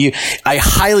a lot. And I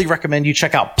highly recommend you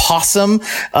check out Possum.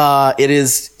 It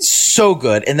is so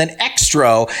good. And then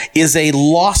Extra is a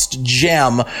lost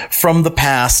gem from the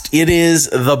past. It is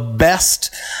the best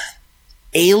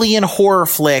alien horror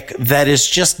flick that is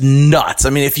just nuts. I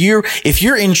mean, if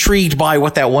you're intrigued by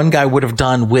what that one guy would have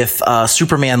done with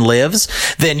Superman Lives,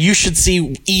 then you should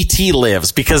see E.T.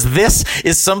 Lives, because this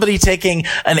is somebody taking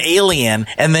an alien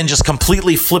and then just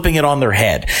completely flipping it on their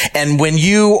head. And when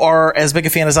you are as big a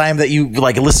fan as I am, that you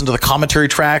like listen to the commentary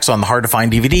tracks on the hard to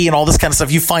find DVD and all this kind of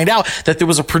stuff, you find out that there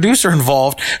was a producer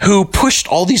involved who pushed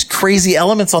all these crazy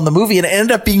elements on the movie, and it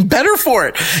ended up being better for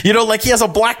it. Like he has a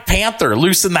Black Panther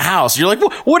loose in the house. You're like,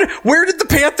 where did the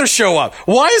panther show up?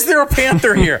 Why is there a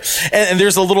panther here? And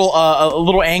there's a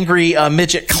little angry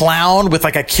midget clown with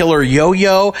like a killer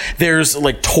yo-yo. There's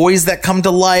like toys that come to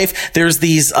life. There's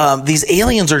these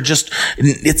aliens are just,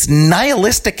 it's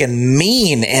nihilistic and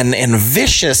mean and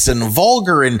vicious and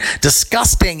vulgar and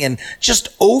disgusting and just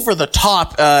over the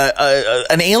top.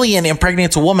 An alien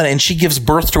impregnates a woman, and she gives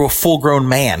birth to a full-grown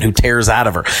man who tears out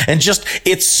of her. And just,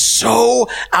 it's so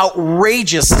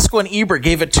outrageous. Cisco and Ebert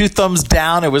gave it 2 thumbs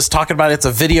down. It was talking about it's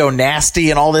a video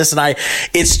nasty and all this, and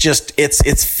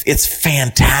it's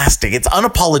fantastic. It's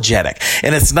unapologetic,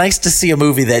 and it's nice to see a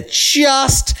movie that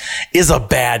just is a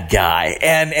bad guy,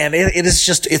 and it is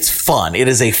just, it's fun. It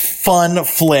is a fun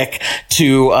flick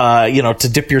to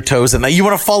dip your toes in. You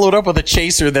want to follow it up with a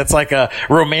chaser that's like a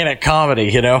romantic comedy,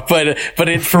 but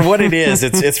for what it is,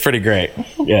 it's pretty great.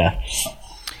 Yeah.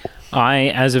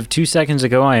 As of 2 seconds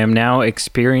ago, I am now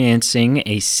experiencing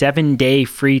a 7-day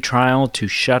free trial to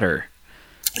Shudder.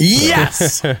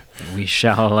 Yes. We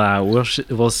shall.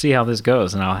 We'll see how this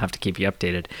goes, and I'll have to keep you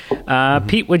updated.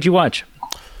 Pete, what'd you watch?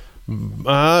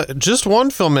 Just one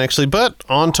film, actually, but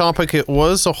on topic, it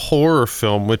was a horror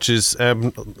film, which is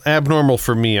abnormal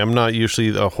for me. I'm not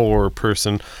usually a horror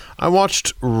person. I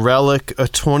watched Relic, a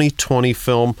 2020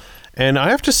 film. And I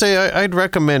have to say, I'd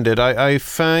recommend it. I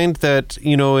find that,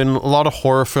 in a lot of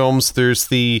horror films, there's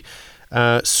the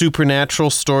supernatural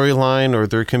storyline, or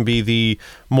there can be the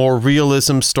more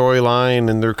realism storyline,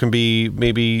 and there can be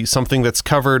maybe something that's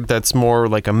covered that's more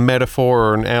like a metaphor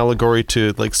or an allegory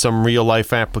to like some real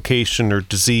life application or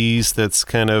disease that's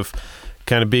kind of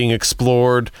being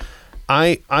explored.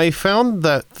 I found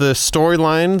that the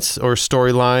storylines or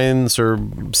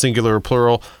singular or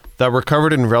plural, that were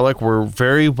covered in Relic were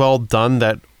very well done.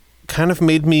 That kind of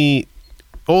made me,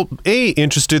 A,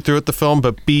 interested throughout the film,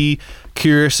 but B,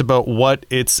 curious about what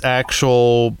its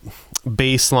actual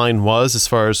baseline was as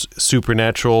far as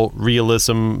supernatural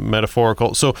realism,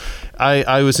 metaphorical. So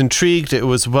I was intrigued. It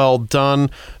was well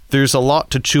done. There's a lot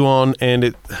to chew on,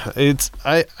 and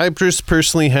I just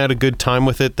personally had a good time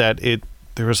with it. That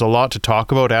there was a lot to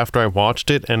talk about after I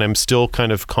watched it, and I'm still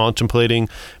kind of contemplating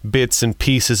bits and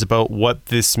pieces about what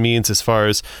this means as far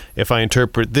as if I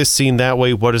interpret this scene that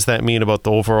way, what does that mean about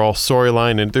the overall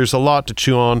storyline? And there's a lot to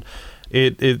chew on.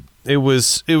 It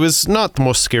was not the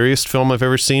most scariest film I've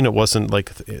ever seen. It wasn't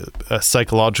like a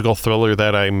psychological thriller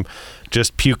that I'm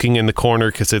just puking in the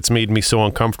corner because it's made me so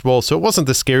uncomfortable. So it wasn't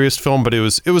the scariest film, but it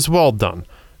was well done.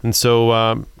 And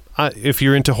so if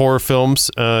you're into horror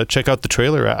films, check out the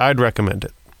trailer. I'd recommend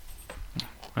it.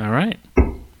 All right.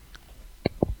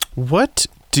 What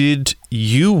did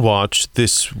you watch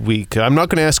this week? I'm not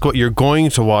going to ask what you're going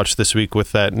to watch this week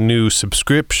with that new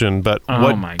subscription, but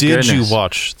what did you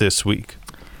watch this week?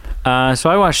 So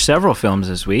I watched several films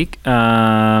this week.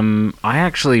 I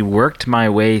actually worked my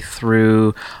way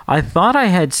through. I thought I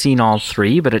had seen all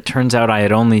three, but it turns out I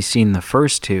had only seen the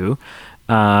first two,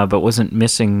 but wasn't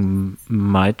missing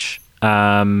much.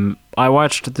 I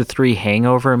watched the 3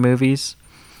 Hangover movies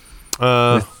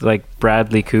with like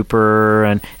Bradley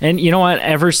Cooper, and you know what?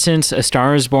 Ever since A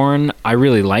Star Is Born, I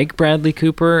really like Bradley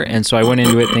Cooper, and so I went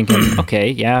into it thinking,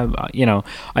 okay, yeah,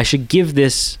 I should give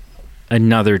this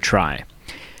another try.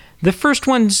 The first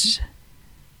one's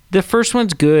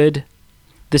good.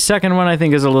 The second one I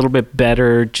think is a little bit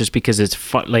better just because it's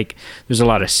like there's a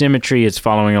lot of symmetry. It's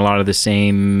following a lot of the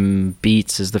same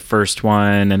beats as the first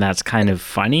one, and that's kind of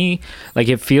funny. Like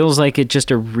it feels like it's just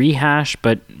a rehash,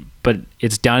 but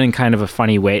it's done in kind of a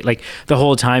funny way. Like the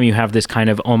whole time you have this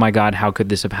kind of, oh my God, how could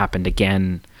this have happened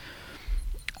again?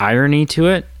 Irony to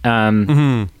it.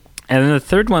 And then the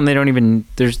third one, they're not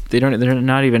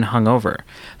even hungover.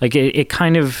 Like they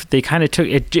kind of took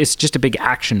it. It's just a big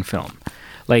action film,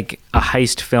 like a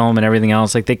heist film and everything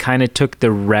else. Like they kind of took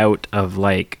the route of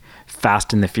like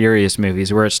Fast and the Furious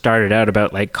movies, where it started out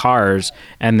about like cars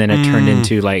and then it turned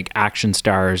into like action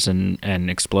stars and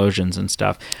explosions and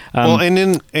stuff. Well,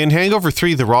 and in Hangover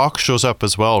 3, The Rock shows up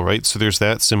as well, right? So there's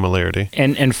that similarity.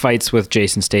 And fights with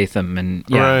Jason Statham and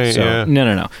yeah. Right, so yeah.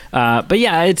 No. But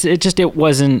yeah, it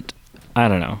wasn't. I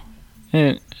don't know.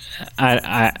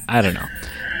 I don't know.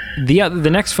 The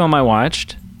next film I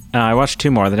watched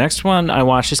 2 more. The next one I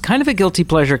watched is kind of a guilty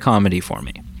pleasure comedy for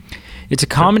me. It's a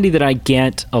comedy that I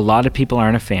get a lot of people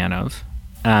aren't a fan of,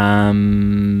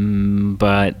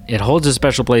 but it holds a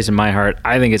special place in my heart.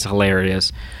 I think it's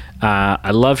hilarious.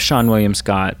 I love Seann William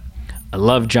Scott. I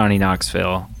love Johnny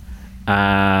Knoxville.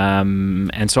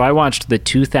 And so I watched the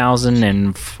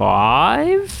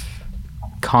 2005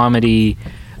 comedy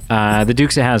The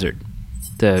Dukes of Hazzard,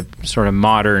 the sort of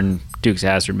modern Dukes of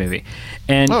Hazzard movie.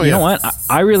 And you know what?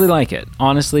 I really like it.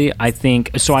 Honestly, I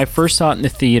think... So I first saw it in the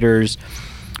theaters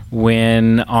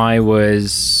when I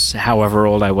was however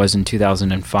old I was in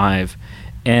 2005.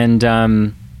 And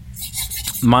I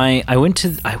went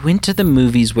to the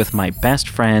movies with my best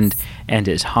friend and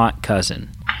his hot cousin.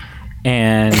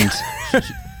 And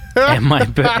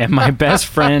my best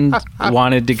friend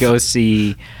wanted to go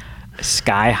see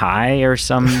Sky High or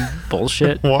some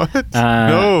bullshit. What?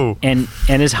 No. And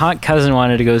his hot cousin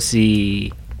wanted to go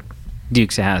see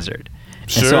Dukes of Hazzard.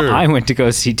 Sure. And so I went to go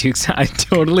see Dukes. I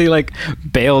totally like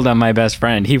bailed on my best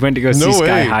friend. He went to go see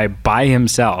Sky High by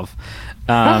himself.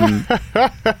 And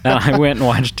I went and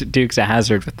watched Dukes of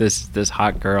Hazzard with this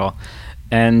hot girl.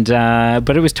 And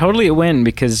but it was totally a win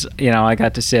because, I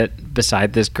got to sit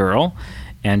beside this girl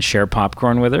and share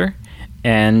popcorn with her.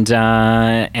 And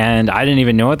I didn't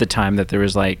even know at the time that there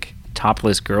was like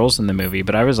topless girls in the movie,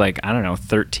 but I was like, I don't know,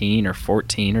 13 or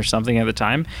 14 or something at the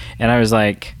time. And I was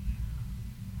like,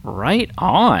 right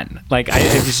on. Like I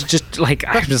was like,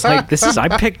 I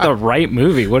picked the right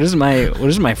movie. What is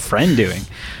my friend doing?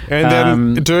 And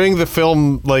then during the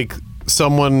film, like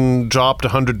someone dropped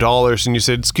 $100 and you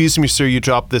said, "Excuse me, sir, you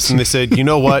dropped this," and they said, "You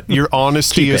know what? Your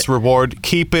honesty is reward.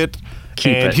 Keep it.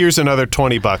 Here's another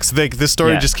 $20." This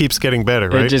story just keeps getting better,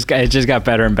 right? It just got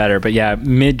better and better. But yeah,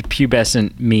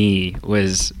 mid-pubescent me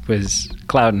was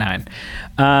cloud nine.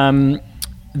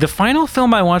 The final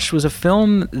film I watched was a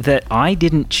film that I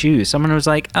didn't choose. Someone was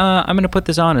like, "I'm going to put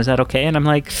this on. Is that okay?" And I'm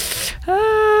like,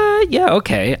 "Yeah,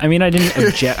 okay." I mean, I didn't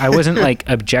object. I wasn't like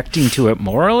objecting to it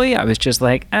morally. I was just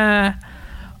like, I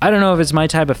don't know if it's my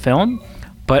type of film.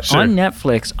 But Sure. on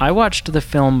Netflix, I watched the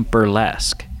film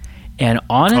Burlesque. And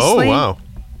honestly, wow,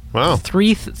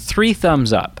 three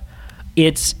thumbs up.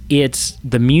 It's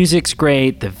the music's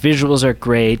great, the visuals are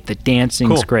great, the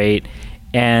dancing's great,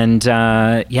 and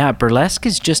Burlesque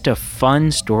is just a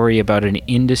fun story about an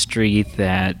industry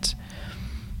that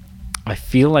I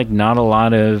feel like not a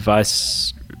lot of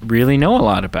us really know a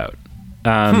lot about.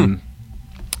 And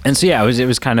so it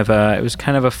was kind of a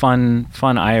fun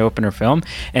eye opener film,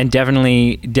 and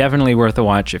definitely worth a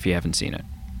watch if you haven't seen it.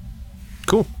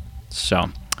 Cool. So,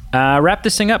 wrap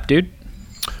this thing up, dude.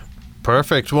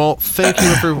 Perfect. Well, thank you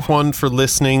everyone for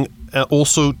listening.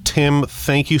 Also, Tim,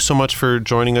 thank you so much for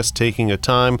joining us, taking a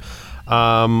time.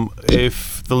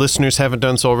 If the listeners haven't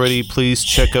done so already, please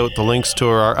check out the links to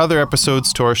our other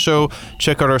episodes to our show.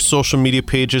 Check out our social media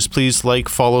pages. Please like,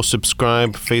 follow,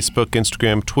 subscribe, Facebook,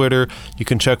 Instagram, Twitter. You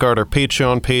can check out our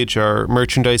Patreon page, our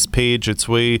merchandise page. It's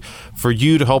a way for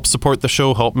you to help support the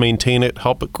show, help maintain it,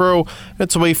 help it grow.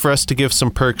 It's a way for us to give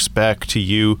some perks back to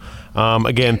you.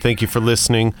 Again, thank you for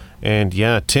listening. And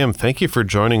yeah, Tim, thank you for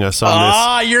joining us on this.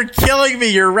 Ah, you're killing me.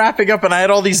 You're wrapping up, and I had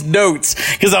all these notes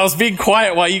because I was being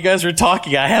quiet while you guys were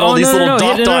talking. I had all these little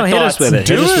dot dots. Hit us with it.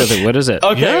 Hit us with it. What is it?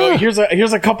 Okay, well,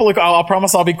 here's a couple of. I'll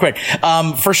promise I'll be quick.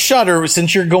 For Shudder,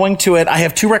 since you're going to it, I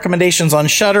have 2 recommendations on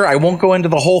Shudder. I won't go into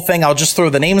the whole thing. I'll just throw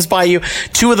the names by you.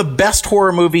 2 of the best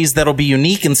horror movies that'll be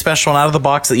unique and special and out of the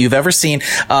box that you've ever seen.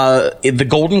 The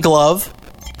Golden Glove.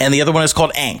 And the other one is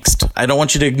called Angst. I don't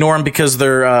want you to ignore them because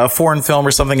they're a foreign film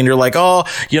or something, and you're like, oh,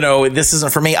 this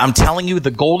isn't for me. I'm telling you,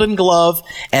 The Golden Glove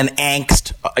and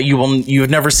Angst, you've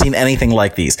never seen anything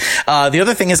like these. The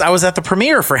other thing is, I was at the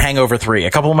premiere for Hangover 3. A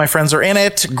couple of my friends are in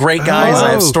it. Great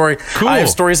guys. Cool. I have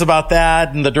stories about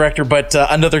that and the director, but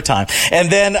another time. And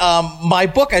then my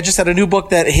book, I just had a new book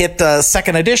that hit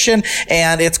 2nd edition,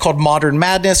 and it's called Modern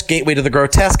Madness, Gateway to the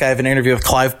Grotesque. I have an interview with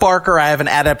Clive Barker. I have an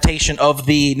adaptation of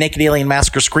the Naked Alien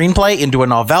Massacre screenplay into a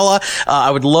novella. I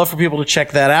would love for people to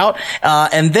check that out.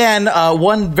 And then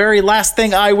one very last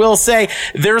thing I will say,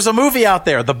 there's a movie out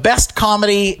there, the best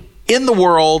comedy in the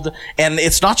world, and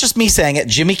it's not just me saying it.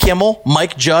 Jimmy Kimmel,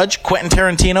 Mike Judge, Quentin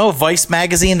Tarantino, Vice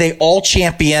Magazine, they all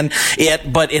champion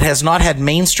it, but it has not had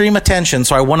mainstream attention,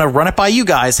 so I want to run it by you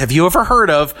guys. Have you ever heard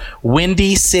of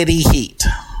Windy City Heat?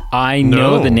 I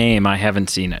know the name. I haven't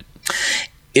seen it.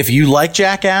 If you like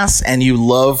Jackass and you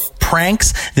love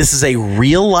pranks, this is a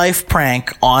real life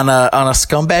prank on a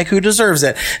scumbag who deserves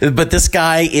it. But this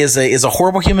guy is a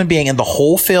horrible human being, and the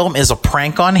whole film is a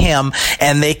prank on him,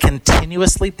 and they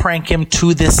continuously prank him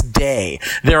to this day.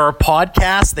 There are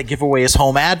podcasts that give away his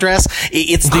home address.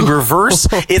 It's the reverse.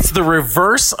 It's the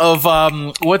reverse of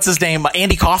what's his name?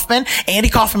 Andy Kaufman. Andy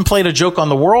Kaufman played a joke on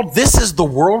the world. This is the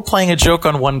world playing a joke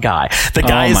on one guy. The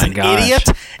guy is an idiot,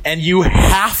 and you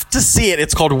have to see it.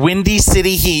 It's called Windy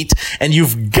City Heat, and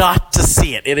you've got to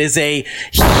see it. It is a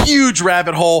huge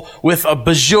rabbit hole with a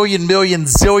bajillion, million,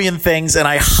 zillion things, and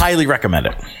I highly recommend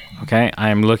it. Okay,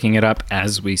 I'm looking it up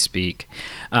as we speak.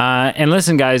 And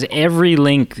listen, guys,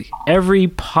 every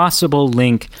possible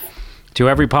link to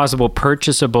every possible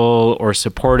purchasable or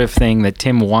supportive thing that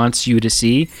Tim wants you to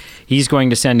see, he's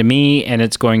going to send to me, and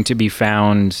it's going to be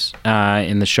found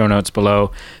in the show notes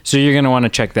below. So you're going to want to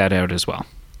check that out as well.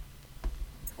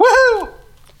 Woohoo!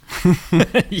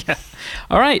 Yeah.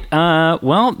 All right.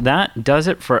 Well, that does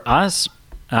it for us.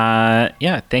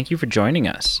 Thank you for joining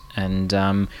us. And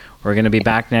we're going to be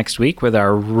back next week with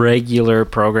our regular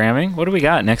programming. What do we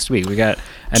got next week? We got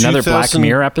another Black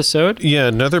Mirror episode. Yeah,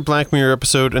 another Black Mirror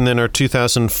episode, and then our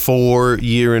 2004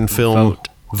 year in film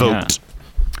vote. Yeah.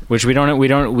 Which we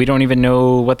don't even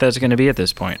know what that's going to be at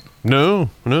this point. No.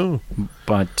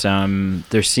 But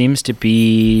there seems to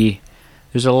be.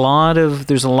 There's a lot of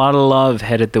love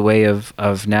headed the way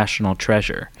of National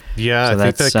Treasure. Yeah, so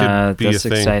I think that could be that's a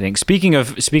thing. Exciting. Speaking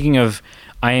of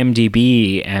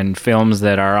IMDb and films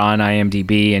that are on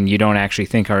IMDb and you don't actually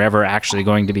think are ever actually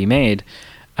going to be made,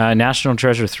 National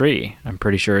Treasure 3, I'm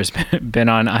pretty sure, has been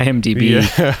on IMDb.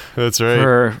 Yeah, that's right.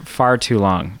 For far too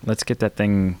long. Let's get that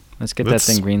thing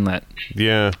greenlit.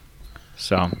 Yeah.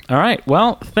 So, all right.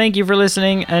 Well, thank you for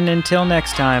listening, and until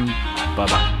next time,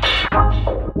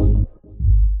 bye-bye.